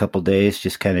waiting for a couple days,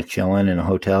 just kind of chilling in a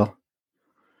hotel,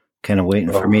 kind of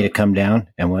waiting for me to come down.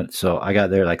 And so I got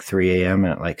there like 3 a.m.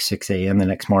 and at like 6 a.m. the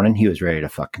next morning, he was ready to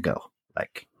fucking go.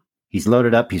 Like, he's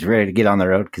loaded up. He's ready to get on the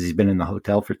road because he's been in the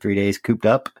hotel for 3 days, cooped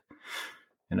up.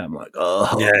 And I'm like,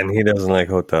 oh. Yeah, and he doesn't like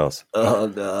hotels. Oh,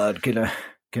 God.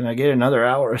 Can I get another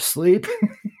hour of sleep?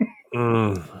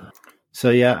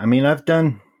 So, yeah, I mean, I've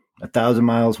done 1,000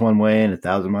 miles one way and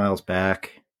 1,000 miles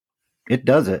back. It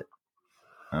does it.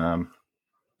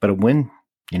 But a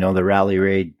the Rally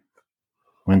Raid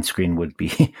windscreen would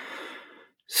be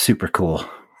super cool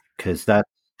because that's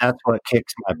That's what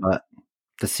kicks my butt.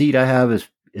 The seat I have is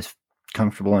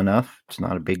comfortable enough. It's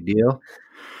not a big deal.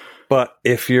 But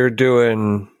if you're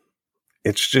doing,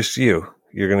 it's just you.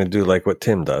 You're going to do like what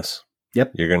Tim does.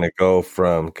 Yep. You're going to go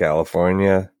from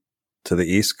California to the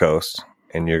East Coast,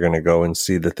 and you're going to go and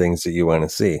see the things that you want to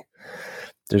see.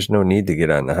 There's no need to get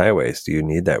on the highways. Do you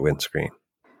need that windscreen?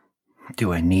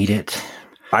 Do I need it?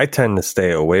 I tend to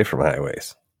stay away from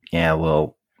highways. Yeah,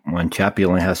 well, when Chappie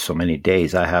only has so many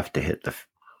days, I have to hit the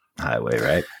highway,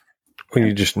 right? Well,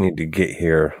 you just need to get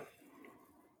here.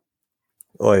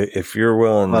 Like, if you're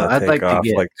willing to take off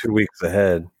like 2 weeks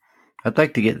ahead. I'd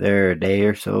like to get there a day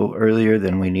or so earlier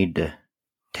than we need to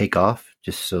take off,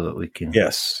 just so that we can.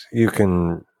 Yes, you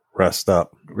can rest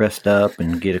up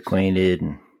And get acquainted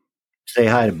and say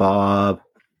hi to Bob.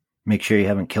 Make sure you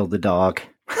haven't killed the dog.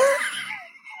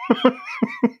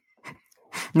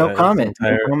 No comment.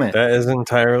 That is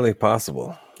entirely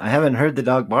possible. I haven't heard the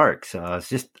dog bark, so I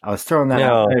was throwing that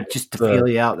out there just to feel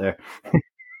you out there.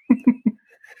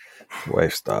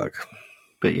 Wife's dog.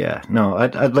 But yeah, no,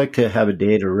 I'd like to have a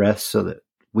day to rest so that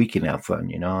we can have fun.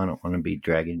 You know, I don't want to be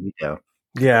dragging you down.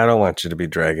 Yeah, I don't want you to be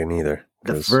dragging either.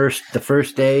 The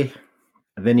first day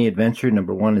of any adventure,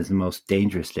 number one, is the most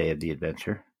dangerous day of the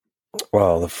adventure.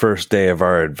 Well, the first day of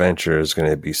our adventure is going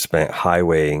to be spent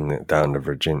highwaying down to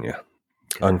Virginia.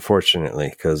 Okay. Unfortunately,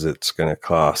 because it's going to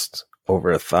cost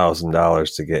over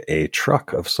 $1,000 to get a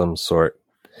truck of some sort.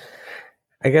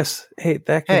 I guess,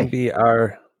 that can be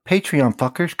our Patreon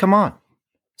fuckers. Come on,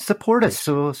 support us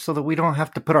so that we don't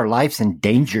have to put our lives in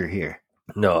danger here.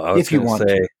 No, I was going to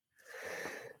say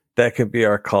that could be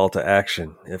our call to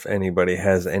action. If anybody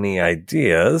has any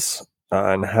ideas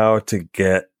on how to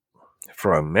get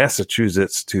from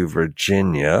Massachusetts to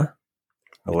Virginia,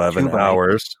 11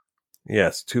 hours.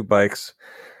 Yes, 2 bikes.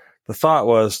 The thought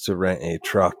was to rent a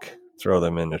truck, throw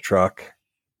them in a truck,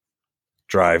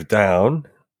 drive down,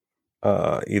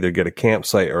 either get a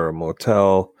campsite or a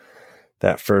motel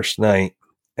that first night,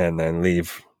 and then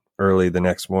leave early the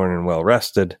next morning well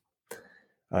rested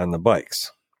on the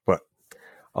bikes. But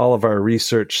all of our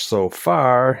research so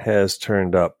far has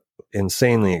turned up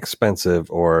insanely expensive,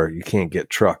 or you can't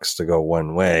get trucks to go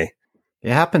one way.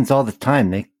 It happens all the time.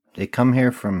 They come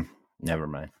here from never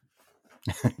mind.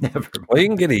 Well,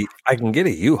 I can get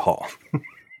a U-Haul.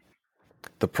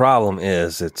 The problem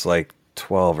is it's like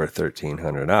 $1,200 or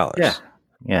 $1,300.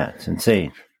 Yeah, it's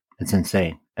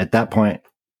insane. At that point,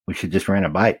 we should just rent a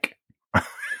bike.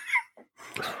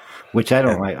 Which I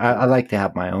don't like. I like to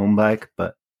have my own bike,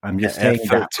 but I'm just saying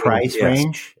that price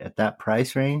range. At that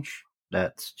price range,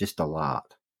 that's just a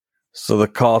lot. So the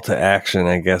call to action,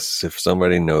 I guess, if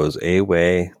somebody knows a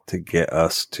way to get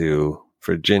us to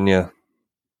Virginia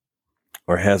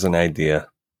or has an idea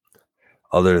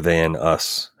other than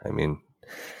us,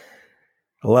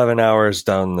 11 hours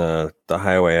down the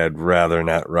highway, I'd rather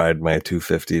not ride my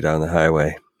 250 down the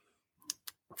highway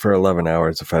for 11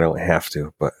 hours if I don't have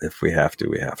to. But if we have to,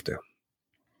 we have to.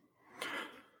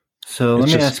 So let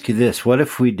me ask you this. What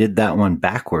if we did that one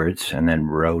backwards and then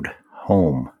rode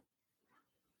home?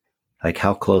 Like,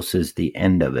 how close is the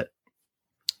end of it?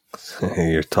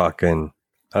 You're talking,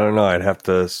 I don't know. I'd have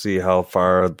to see how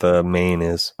far the main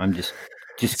is. I'm just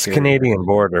it's Canadian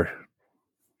border.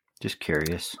 Just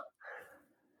curious.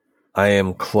 I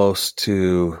am close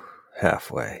to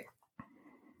halfway.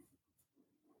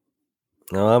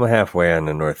 No, I'm halfway on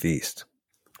the northeast.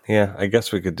 Yeah, I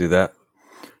guess we could do that.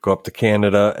 Go up to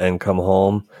Canada and come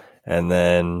home, and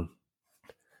then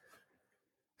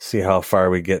see how far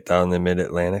we get down the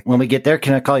mid-Atlantic. When we get there,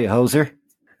 can I call you Hoser?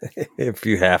 If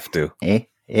you have to. Hey,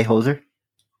 Hoser.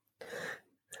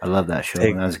 I love that show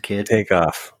when I was a kid. Take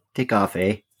off,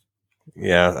 eh?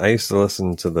 Yeah, I used to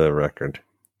listen to the record.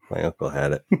 My uncle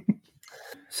had it.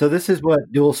 So this is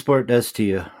what dual sport does to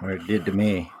you, or it did to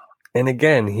me. And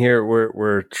again, here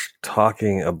we're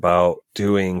talking about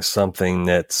doing something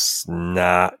that's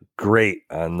not great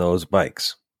on those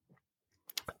bikes.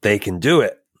 They can do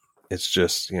it. It's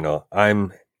just,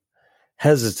 I'm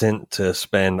hesitant to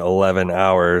spend 11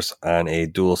 hours on a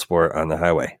dual sport on the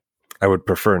highway. I would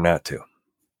prefer not to.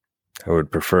 I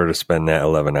would prefer to spend that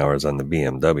 11 hours on the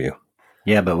BMW.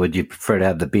 Yeah, but would you prefer to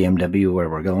have the BMW where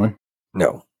we're going?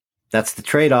 No. That's the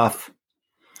trade-off.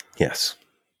 Yes.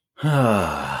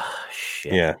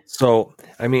 Shit. Yeah. So,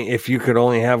 if you could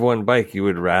only have one bike, you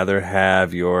would rather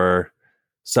have your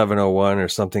 701 or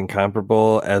something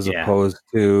comparable as opposed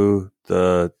to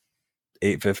the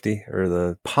 850 or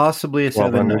the possibly a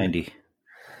 790.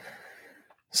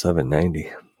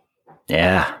 790.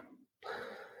 Yeah.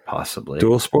 Possibly.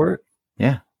 Dual sport?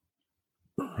 Yeah.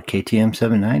 A KTM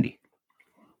 790.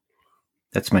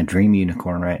 That's my dream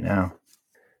unicorn right now.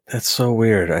 That's so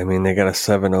weird. I mean, they got a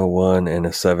 701 and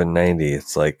a 790.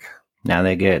 It's like, Now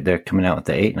they're coming out with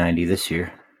the 890 this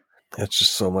year. that's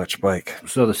just so much bike.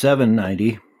 So the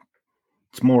 790,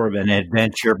 it's more of an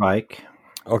adventure bike.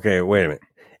 Okay, wait a minute.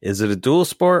 Is it a dual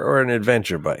sport or an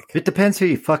adventure bike? It depends who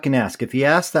you fucking ask. If you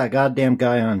ask that goddamn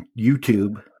guy on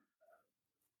YouTube,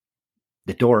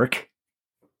 the dork,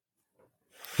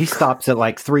 he stops at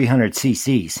like 300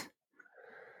 cc's,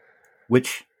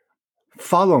 which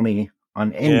follow me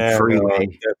on any freeway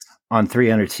on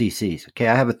 300 cc's. Okay,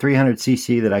 I have a 300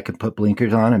 cc that I can put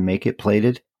blinkers on and make it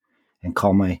plated and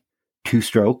call my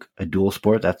two-stroke a dual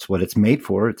sport. That's what it's made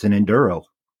for. It's an enduro,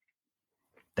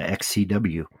 the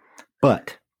XCW.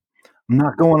 But I'm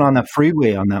not going on the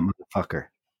freeway on that motherfucker.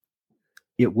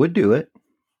 It would do it.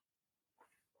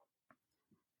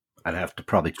 I'd have to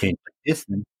probably change the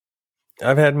distance.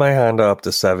 I've had my Honda up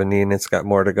to 70 and it's got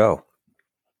more to go.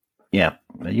 Yeah,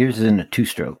 but yours is in a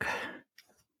two-stroke.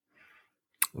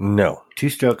 No.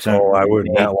 Two-strokes are. Oh, I would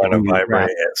not want to vibrate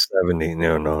at 70.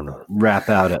 No. Wrap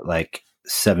out at like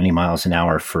 70 miles an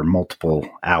hour for multiple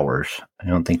hours. I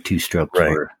don't think two-strokes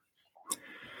were.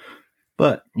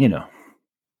 But, you know,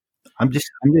 I'm just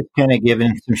kind of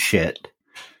giving some shit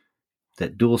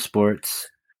that dual sports,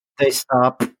 they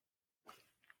stop.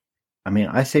 I mean,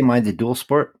 I say mine's a dual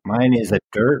sport. Mine is a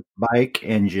dirt bike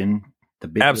engine. The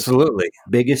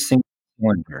biggest single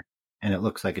cylinder. And it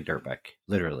looks like a dirt bike,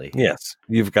 literally. Yes.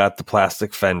 You've got the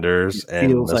plastic fenders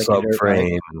and the like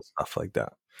subframe and stuff like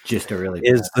that. Just a really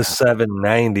Is the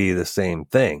 790 the same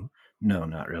thing? No,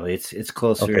 not really. It's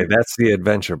closer. Okay, that's the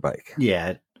adventure bike.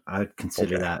 Yeah, I'd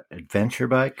consider that adventure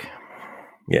bike.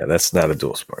 Yeah, that's not a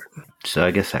dual sport. So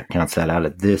I guess that counts that out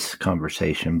of this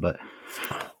conversation. But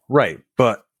right,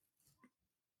 but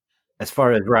as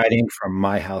far as riding from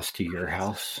my house to your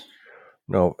house,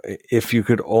 no, if you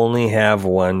could only have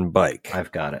one bike,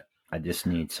 I've got it. I just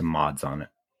need some mods on it.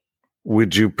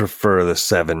 Would you prefer the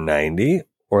 790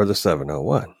 or the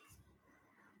 701?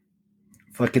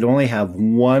 If I could only have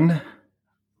one,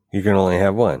 you can only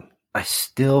have one. I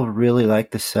still really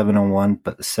like the 701,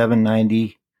 but the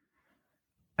 790,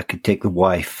 I could take the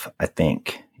wife, I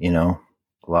think, you know,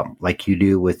 a lot like you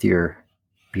do with your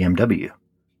BMW.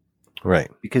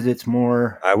 Right. Because it's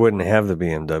more. I wouldn't have the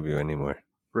BMW anymore.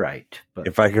 Right. But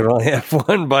if I could only have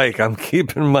one bike, I'm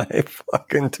keeping my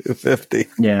fucking 250.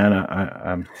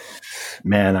 Yeah.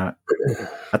 And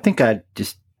I think I'd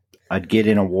get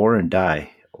in a war and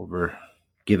die over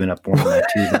giving up one of my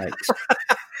two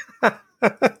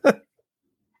bikes.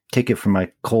 Take it from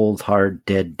my cold, hard,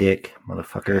 dead dick,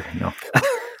 motherfucker. No.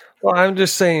 Well, I'm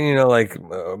just saying, you know, like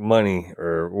money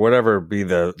or whatever be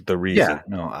the reason. Yeah,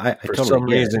 no, I for totally some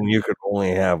reason you could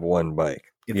only have one bike.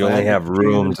 If you only have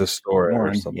room to store it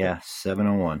or something. Yeah,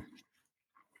 701.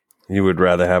 You would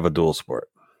rather have a dual sport.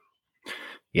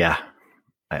 Yeah,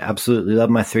 I absolutely love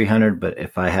my 300, but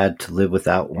if I had to live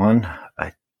without one,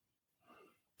 the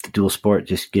dual sport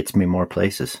just gets me more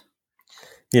places.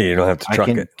 Yeah, you don't have to truck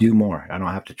it. I can do more. I don't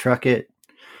have to truck it.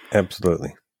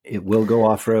 Absolutely. It will go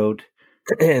off-road.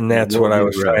 And that's what I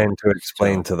was trying to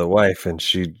explain to the wife. And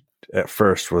she at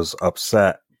first was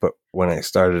upset. But when I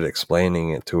started explaining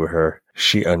it to her,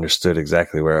 she understood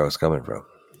exactly where I was coming from.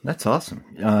 That's awesome.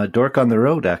 Dork on the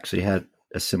Road actually had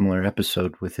a similar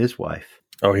episode with his wife.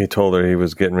 Oh, he told her he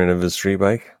was getting rid of his street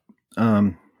bike?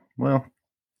 Well,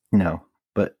 no.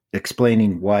 But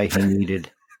explaining why he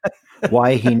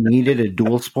needed a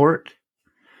dual sport,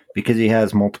 because he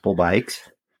has multiple bikes.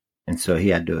 And so he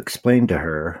had to explain to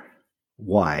her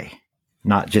why.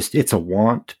 Not just it's a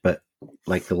want, but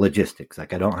like the logistics.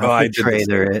 Like I don't have to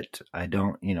trailer it. I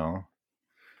don't, you know.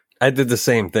 I did the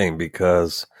same thing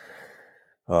because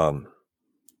I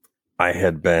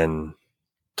had been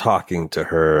talking to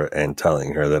her and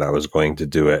telling her that I was going to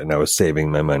do it and I was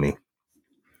saving my money.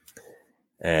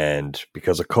 And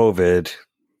because of COVID,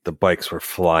 the bikes were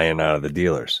flying out of the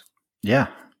dealers. Yeah.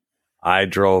 I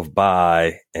drove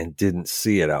by and didn't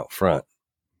see it out front.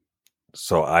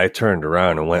 So I turned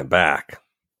around and went back.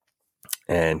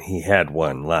 And he had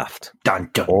one left. Dun,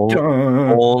 dun,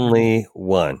 only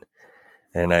one.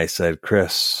 And I said,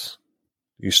 Chris,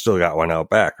 you still got one out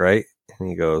back, right? And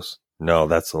he goes, no,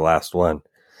 that's the last one.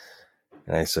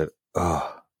 And I said,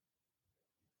 oh.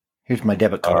 Here's my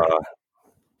debit card.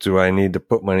 Do I need to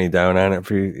put money down on it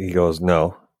for you? He goes,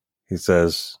 no. He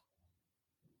says,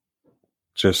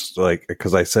 just like,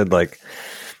 because I said, like,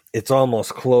 it's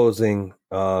almost closing.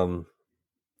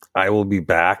 I will be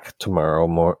back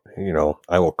tomorrow.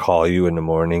 I will call you in the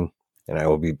morning and I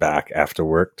will be back after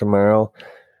work tomorrow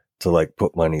to like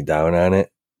put money down on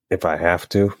it if I have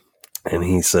to. And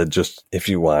he said, just if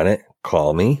you want it,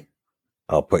 call me.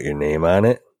 I'll put your name on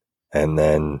it And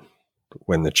then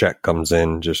when the check comes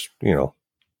in, just,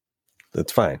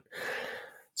 it's fine.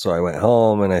 So I went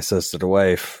home and I says to the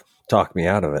wife, talk me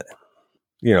out of it.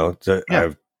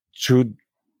 I've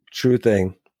true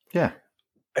thing. Yeah.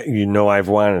 I've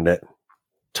wanted it.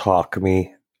 Talk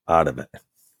me out of it.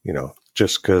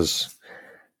 Just because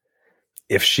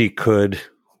if she could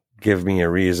give me a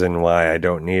reason why I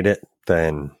don't need it,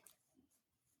 then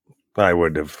I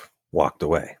would have walked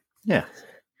away. Yeah.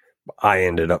 I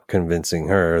ended up convincing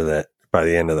her that by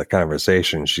the end of the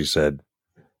conversation, she said,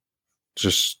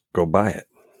 just go buy it.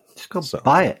 Just go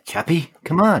buy it, Chappie.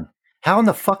 Come on. How in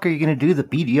the fuck are you going to do the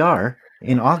BDR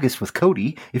in August with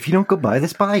Cody if you don't go buy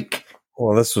this bike?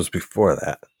 Well, this was before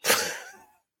that.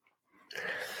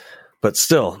 But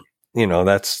still,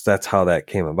 that's how that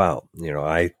came about.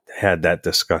 I had that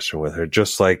discussion with her,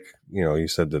 just like, you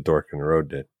said the Dork in the Road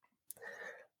did.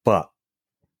 But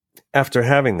after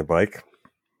having the bike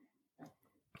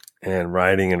and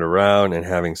riding it around and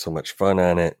having so much fun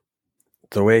on it,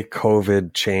 the way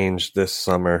COVID changed this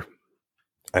summer,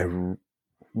 I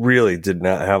really did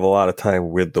not have a lot of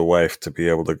time with the wife to be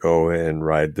able to go and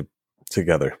ride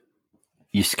together.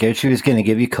 You scared she was going to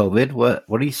give you COVID? What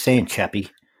are you saying, Chappie?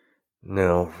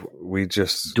 No, we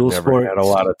just Dual never sports. had a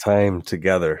lot of time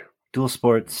together. Dual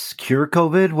sports cure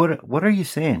COVID? What are you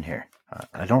saying here?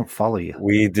 I don't follow you.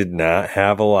 We did not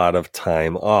have a lot of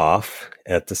time off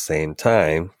at the same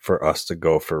time for us to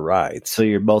go for rides. So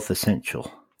you're both essential.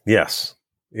 Yes.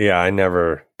 Yeah, I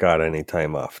never got any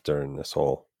time off during this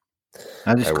whole...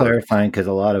 I'm just clarifying because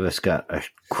a lot of us got a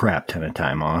crap ton of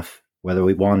time off, whether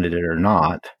we wanted it or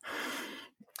not.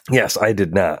 Yes, I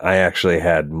did not. I actually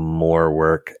had more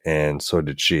work, and so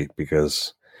did she,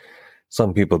 because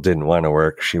some people didn't want to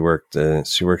work. She works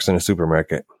in a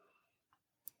supermarket.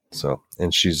 So,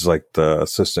 and she's like the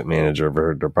assistant manager of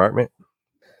her department.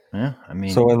 Yeah, I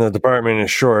mean, so when the department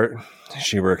is short,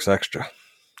 she works extra.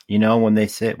 When they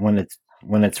say when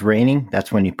it's raining,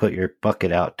 that's when you put your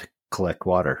bucket out to collect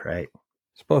water, right?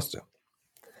 Supposed to.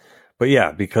 But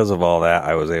yeah, because of all that,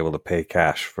 I was able to pay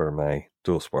cash for my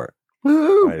dual sport.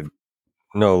 Woo! I had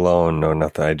no loan, no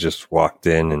nothing. I just walked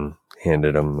in and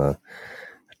handed him a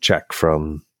check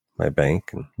from my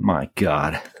bank. And my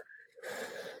God.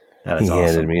 That is he awesome.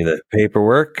 handed me the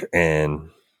paperwork and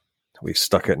we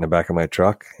stuck it in the back of my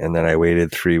truck. And then I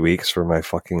waited 3 weeks for my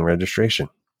fucking registration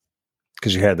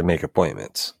because you had to make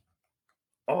appointments.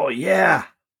 Oh, yeah.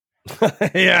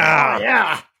 Yeah. Oh,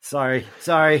 yeah. Sorry,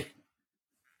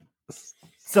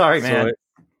 man.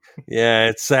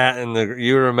 It sat in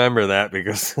you remember that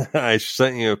because I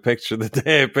sent you a picture the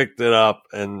day I picked it up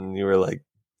and you were like,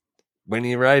 when are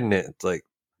you riding it? It's like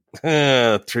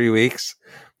 3 weeks.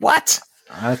 What?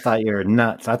 I thought you were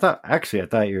nuts. I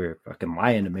thought you were fucking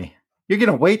lying to me. You're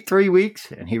going to wait 3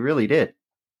 weeks? And he really did.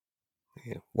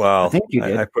 Yeah. Well, I think you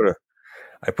did.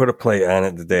 I put a plate on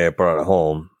it the day I brought it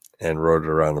home and rode it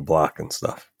around the block and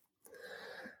stuff.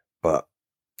 But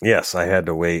yes, I had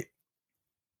to wait.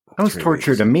 That was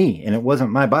torture to me, and it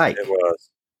wasn't my bike. It was.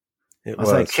 I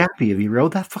was like, Chappie, have you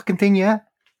rode that fucking thing yet?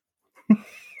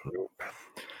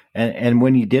 And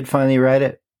when you did finally ride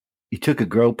it, you took a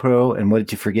GoPro, and what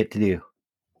did you forget to do? You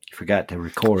forgot to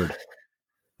record.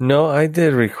 No, I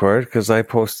did record because I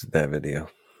posted that video.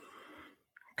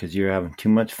 Because you're having too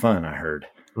much fun, I heard.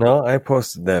 No, I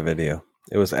posted that video.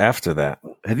 It was after that.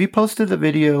 Have you posted the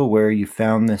video where you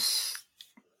found this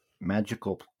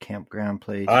magical campground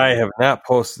place? I have not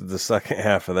posted the second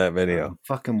half of that video. I'm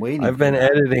fucking waiting. I've been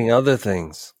editing other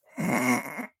things.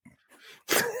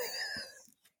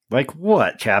 Like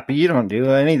what, Chappie? You don't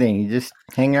do anything. You just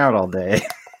hang out all day.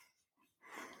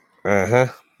 Uh-huh.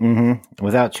 Mm-hmm.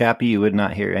 Without Chappie, you would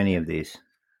not hear any of these.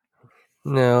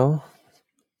 No.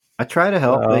 I try to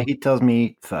help, but he tells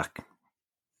me, fuck.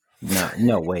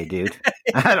 No way, dude.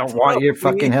 I don't want your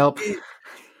fucking help.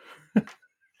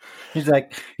 He's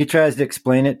like, he tries to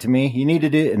explain it to me. You need to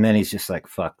do it. And then he's just like,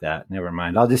 fuck that. Never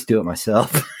mind. I'll just do it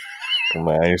myself. Come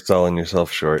on, you're selling yourself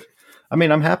short. I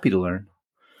mean, I'm happy to learn.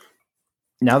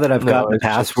 Now that I've got the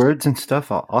passwords and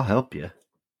stuff, I'll help you.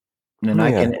 And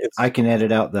then I can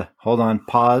edit out the, hold on,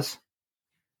 pause.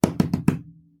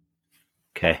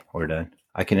 Okay, we're done.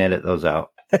 I can edit those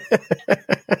out.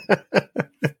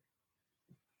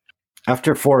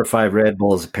 After 4 or 5 Red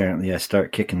Bulls, apparently, I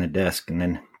start kicking the desk, and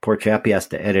then poor Chappie has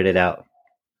to edit it out.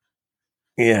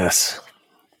 Yes.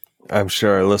 I'm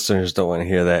sure our listeners don't want to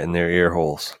hear that in their ear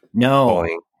holes. No.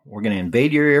 Boing. We're going to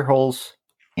invade your ear holes,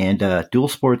 and Dual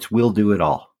Sports will do it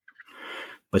all.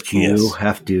 But you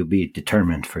have to be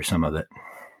determined for some of it.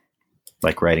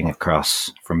 Like riding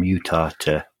across from Utah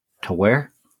to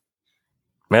where?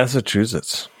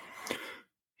 Massachusetts.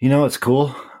 You know what's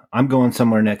cool? I'm going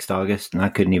somewhere next August, and I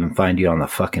couldn't even find you on the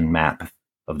fucking map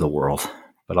of the world,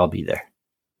 but I'll be there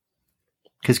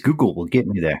because Google will get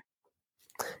me there.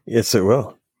 Yes, it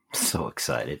will. So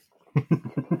excited.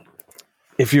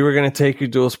 If you were going to take your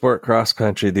dual sport cross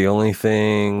country, the only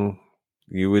thing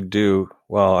you would do,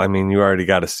 well, I mean, you already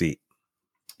got a seat.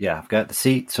 Yeah, I've got the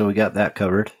seat, so we got that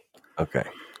covered. Okay.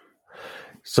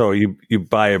 So you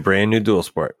buy a brand new dual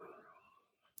sport.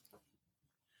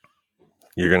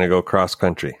 You're going to go cross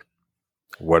country.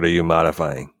 What are you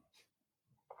modifying?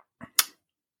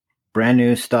 Brand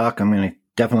new stock. I'm going to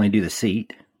definitely do the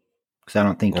seat because I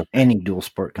don't think any dual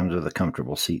sport comes with a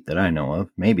comfortable seat that I know of.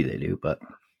 Maybe they do, but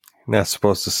You're not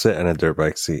supposed to sit in a dirt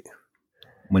bike seat.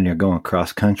 when you're going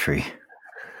cross country,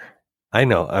 I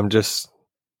know.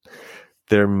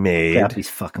 They're made. Gabby's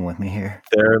fucking with me here.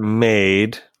 They're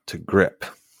made to grip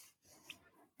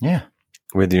Yeah,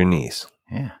 with your knees.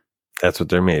 yeah. That's what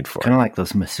they're made for. Kind of like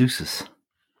those masseuses.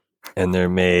 And they're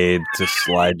made to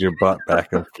slide your butt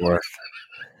back and forth.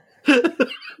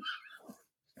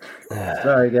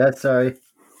 Sorry, guys. Sorry.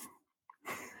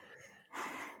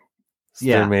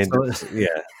 They're made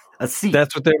A seat.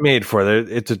 That's what they're made for.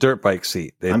 It's a dirt bike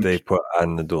seat they put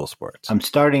on the dual sports. I'm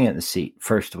starting at the seat,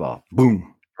 first of all.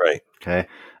 Boom. Right. Okay.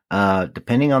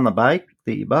 Depending on the bike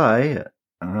that you buy,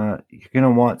 you're going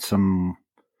to want some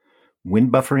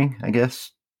wind buffering, I guess.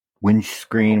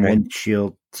 Windscreen,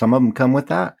 windshield. Some of them come with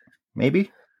that,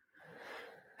 maybe.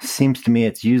 Seems to me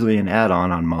it's usually an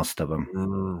add-on on most of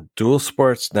them. Dual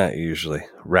sports, not usually.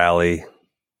 Rally,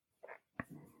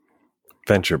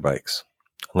 venture bikes,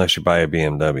 unless you buy a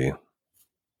BMW.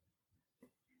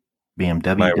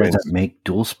 BMW doesn't make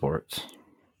dual sports.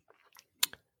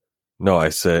 No, I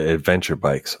said adventure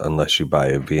bikes, unless you buy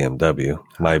a BMW.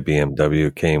 My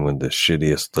BMW came with the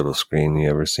shittiest little screen you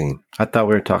ever seen. I thought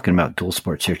we were talking about dual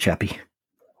sports here, Chappie.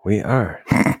 We are.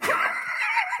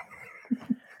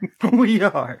 We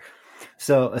are.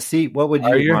 So a seat, what would you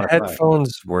Are your modify?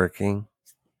 headphones working?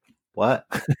 What?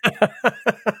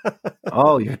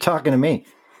 Oh, you're talking to me.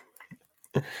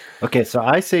 Okay, so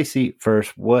I say seat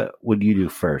first. What would you do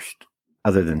first,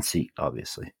 other than seat,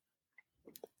 obviously?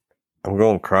 I'm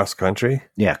going cross country.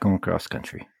 Yeah, going cross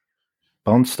country.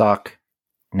 Bone stock.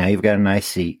 Now you've got a nice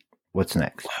seat. What's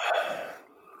next?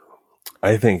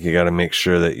 I think you got to make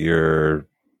sure that your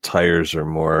tires are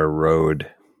more road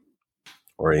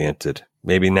oriented.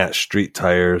 Maybe not street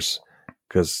tires,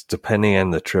 because depending on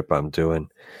the trip I'm doing,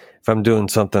 if I'm doing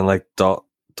something like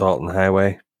Dalton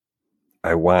Highway,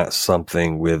 I want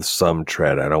something with some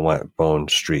tread. I don't want bone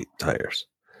street tires.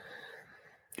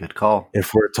 Good call.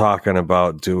 If we're talking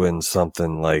about doing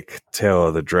something like Tail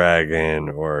of the Dragon,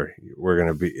 or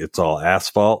it's all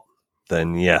asphalt,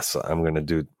 then yes, I'm going to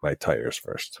do my tires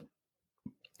first.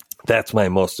 That's my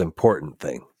most important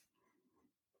thing.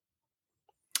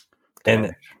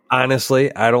 And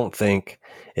honestly, I don't think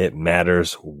it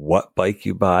matters what bike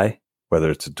you buy,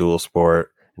 whether it's a dual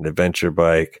sport, an adventure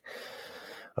bike,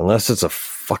 unless it's a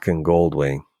fucking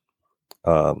Goldwing.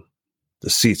 The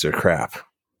seats are crap.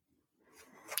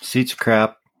 Seats are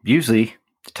crap. Usually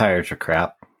the tires are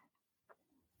crap.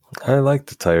 I like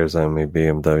the tires on my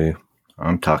BMW.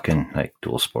 I'm talking like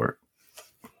dual sport.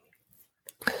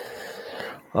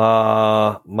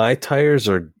 My tires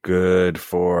are good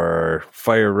for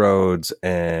fire roads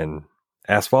and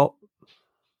asphalt.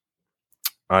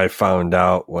 I found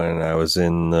out when I was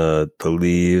in the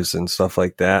leaves and stuff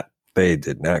like that, they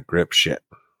did not grip shit.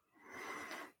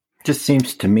 Just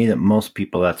seems to me that most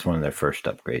people, that's one of their first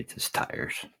upgrades is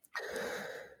tires.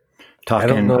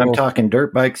 I'm talking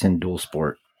dirt bikes and dual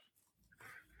sport.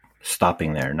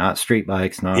 Stopping there, not street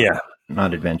bikes, not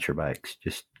adventure bikes.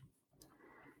 Just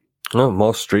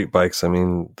most street bikes. I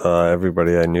mean,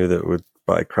 everybody I knew that would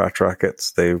buy crotch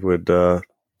rockets, they would. That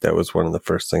was one of the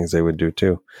first things they would do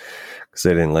too, because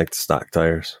they didn't like the stock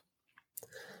tires.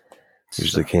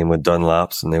 Usually came with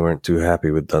Dunlops, and they weren't too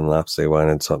happy with Dunlops. They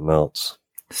wanted something else.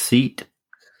 Seat,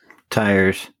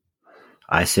 tires.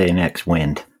 I say next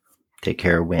wind. Take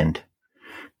care of wind.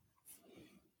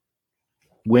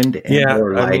 Wind and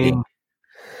or lighting.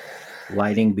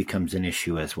 Lighting becomes an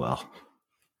issue as well.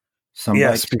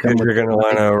 Yes, because you're going to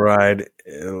want to ride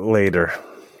later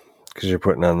because you're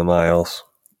putting on the miles.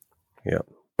 Yeah,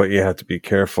 but you have to be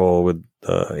careful with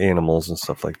animals and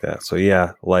stuff like that. So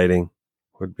yeah, lighting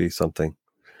would be something.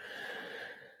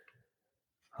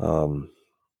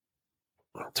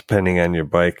 Depending on your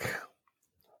bike,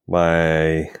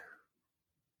 I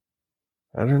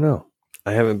don't know.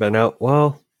 I haven't been out.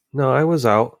 Well, no, I was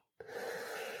out.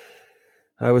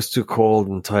 I was too cold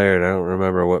and tired. I don't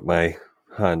remember what my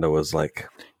Honda was like.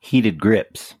 Heated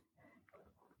grips.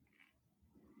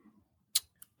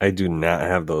 I do not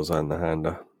have those on the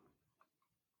Honda.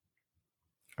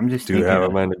 I'm just Do have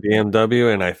them on the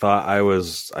BMW, and I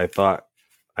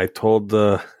told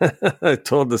the I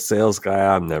told the sales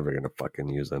guy I'm never gonna fucking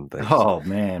use them things. Oh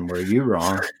man, were you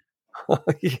wrong?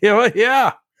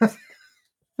 yeah.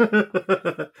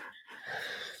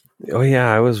 Oh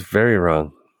yeah, I was very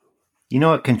wrong. You know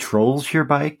what controls your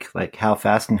bike? Like how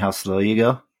fast and how slow you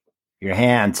go? Your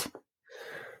hands.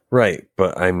 Right,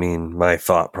 but I mean, my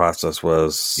thought process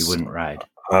was You wouldn't ride.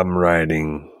 I'm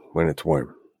riding when it's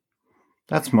warm.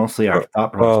 That's mostly our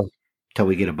thought process until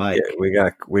we get a bike.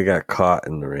 Yeah, we got caught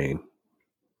in the rain.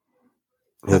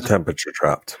 The temperature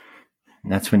dropped.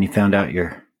 And that's when you found out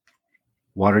your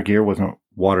water gear wasn't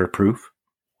waterproof.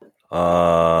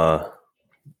 Yeah,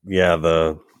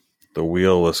 the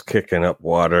wheel was kicking up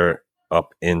water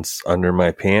up under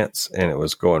my pants, and it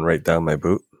was going right down my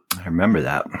boot. I remember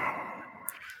that.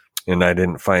 And I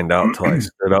didn't find out till I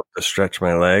stood up to stretch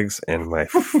my legs, and my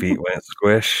feet went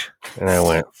squish, and I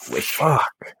went,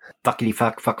 fuck. Fuckity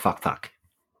fuck.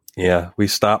 Yeah, we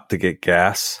stopped to get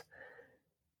gas,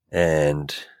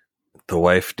 and the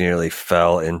wife nearly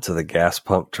fell into the gas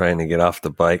pump trying to get off the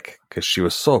bike because she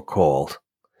was so cold.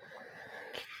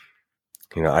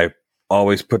 You know, I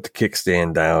always put the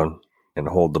kickstand down and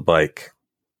hold the bike,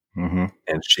 and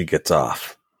she gets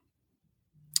off.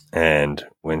 And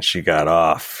when she got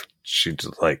off, she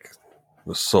just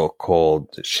was so cold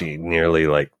that she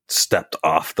nearly stepped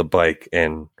off the bike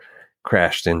and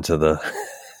crashed into the.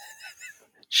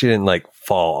 She didn't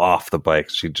fall off the bike.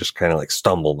 She just kind of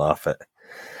stumbled off it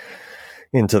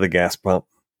into the gas pump.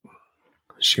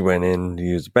 She went in to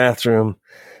use the bathroom,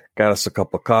 got us a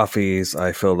couple of coffees.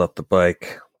 I filled up the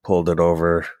bike, pulled it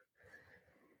over.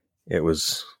 It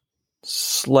was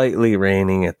slightly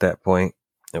raining at that point.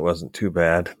 It wasn't too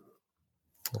bad.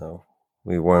 So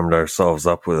we warmed ourselves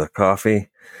up with a coffee,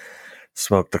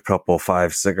 smoked a couple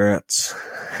 5 cigarettes,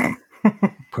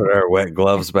 put our wet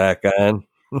gloves back on.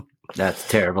 That's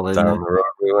terrible, isn't Down it? the road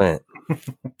we went.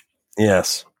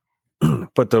 Yes.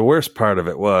 But the worst part of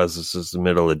it was this is the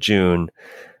middle of June,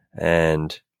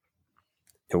 and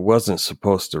it wasn't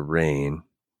supposed to rain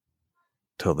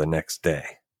till the next day.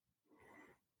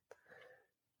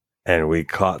 And we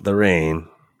caught the rain,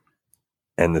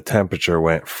 and the temperature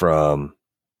went from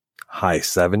high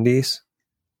 70s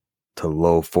to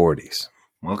low 40s.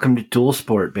 Welcome to Dual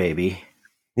Sport, baby.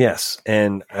 Yes,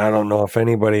 and I don't know if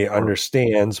anybody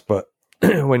understands, but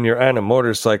when you're on a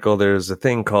motorcycle, there's a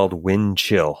thing called wind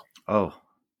chill. Oh.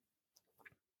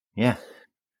 Yeah.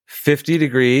 50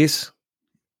 degrees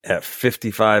at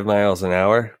 55 miles an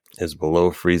hour is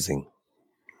below freezing.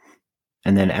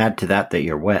 And then add to that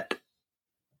you're wet.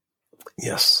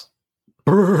 Yes.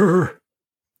 Brr.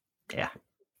 Yeah.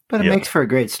 But it makes for a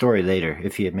great story later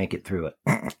if you make it through it.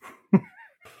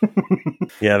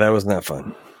 Yeah, that was not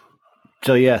fun.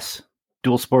 So yes,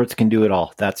 Dual Sports can do it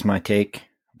all. That's my take.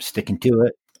 I'm sticking to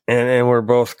it. And we're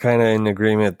both kind of in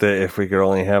agreement that if we could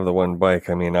only have the one bike,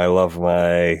 I mean, I love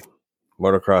my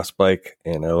motocross bike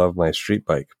and I love my street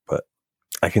bike, but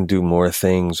I can do more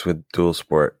things with Dual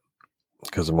Sport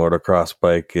because the motocross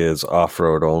bike is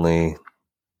off-road only.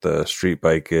 The street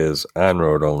bike is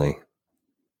on-road only.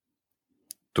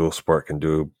 Dual Sport I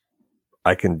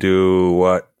can do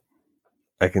what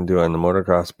I can do on the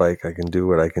motocross bike. I can do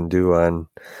what I can do on,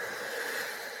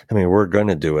 we're going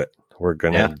to do it. We're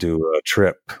going to do a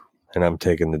trip, and I'm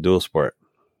taking the Dual Sport.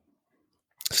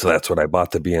 So that's what I bought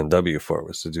the BMW for,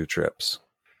 was to do trips.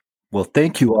 Well,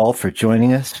 thank you all for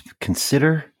joining us.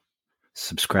 Consider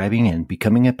subscribing and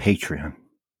becoming a Patreon.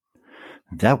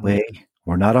 That way,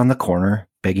 we're not on the corner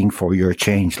begging for your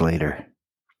change later.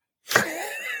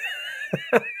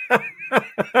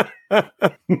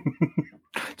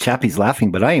 Chappie's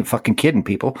laughing, but I ain't fucking kidding,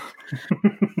 people.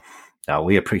 No,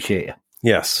 we appreciate you.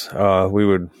 Yes, we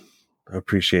would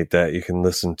appreciate that. You can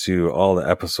listen to all the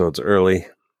episodes early.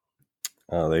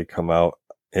 They come out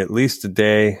at least a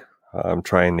day. I'm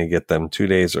trying to get them 2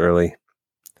 days early.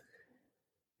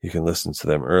 You can listen to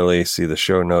them early, see the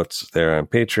show notes there on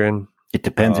Patreon. It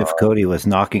depends if Cody was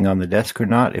knocking on the desk or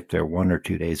not, if they're 1 or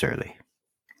 2 days early.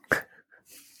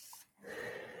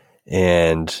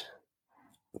 And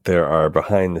there are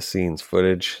behind the scenes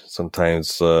footage. Sometimes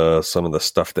some of the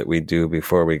stuff that we do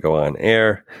before we go on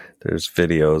air, there's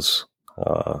videos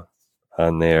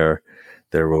on there.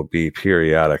 There will be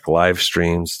periodic live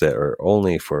streams that are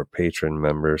only for patron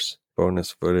members.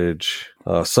 Bonus footage.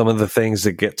 Some of the things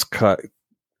that gets cut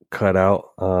out.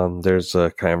 There's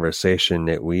a conversation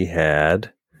that we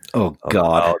had. Oh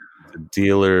God. About the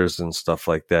dealers and stuff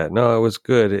like that. No, it was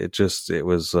good. It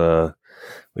was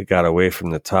we got away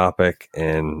from the topic,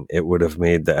 and it would have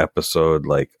made the episode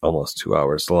like almost 2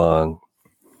 hours long.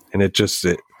 And it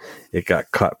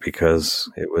got cut because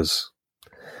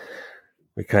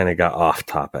we kind of got off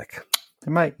topic.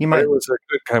 You might. It was a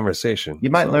good conversation. You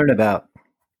might learn about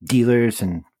dealers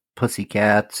and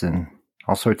pussycats and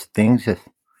all sorts of things if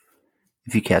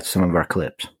you catch some of our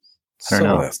clips. I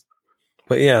don't know.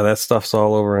 But yeah, that stuff's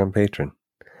all over on Patreon.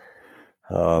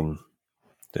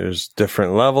 There's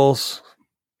different levels,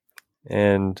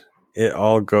 and it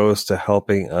all goes to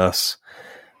helping us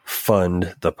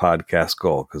fund the podcast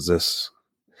goal, because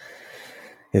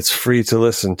it's free to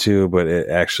listen to, but it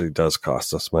actually does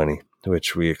cost us money,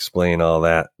 which we explain all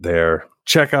that there.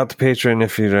 Check out the Patreon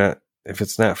if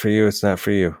it's not for you, it's not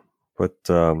for you. But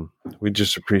we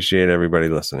just appreciate everybody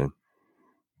listening.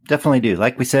 Definitely do.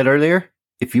 Like we said earlier,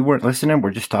 if you weren't listening,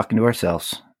 we're just talking to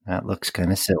ourselves. That looks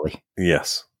kind of silly.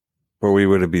 Yes. But we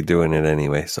would be doing it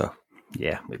anyway, so.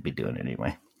 Yeah, we'd be doing it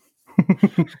anyway.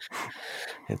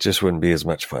 It just wouldn't be as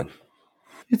much fun.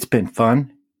 It's been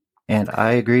fun, and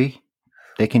I agree.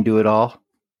 They can do it all.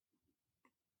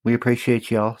 We appreciate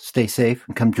y'all. Stay safe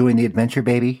and come join the adventure,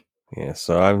 baby. Yeah,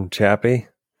 so I'm Chappie.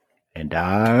 And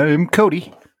I'm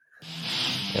Cody.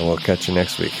 And we'll catch you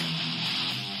next week.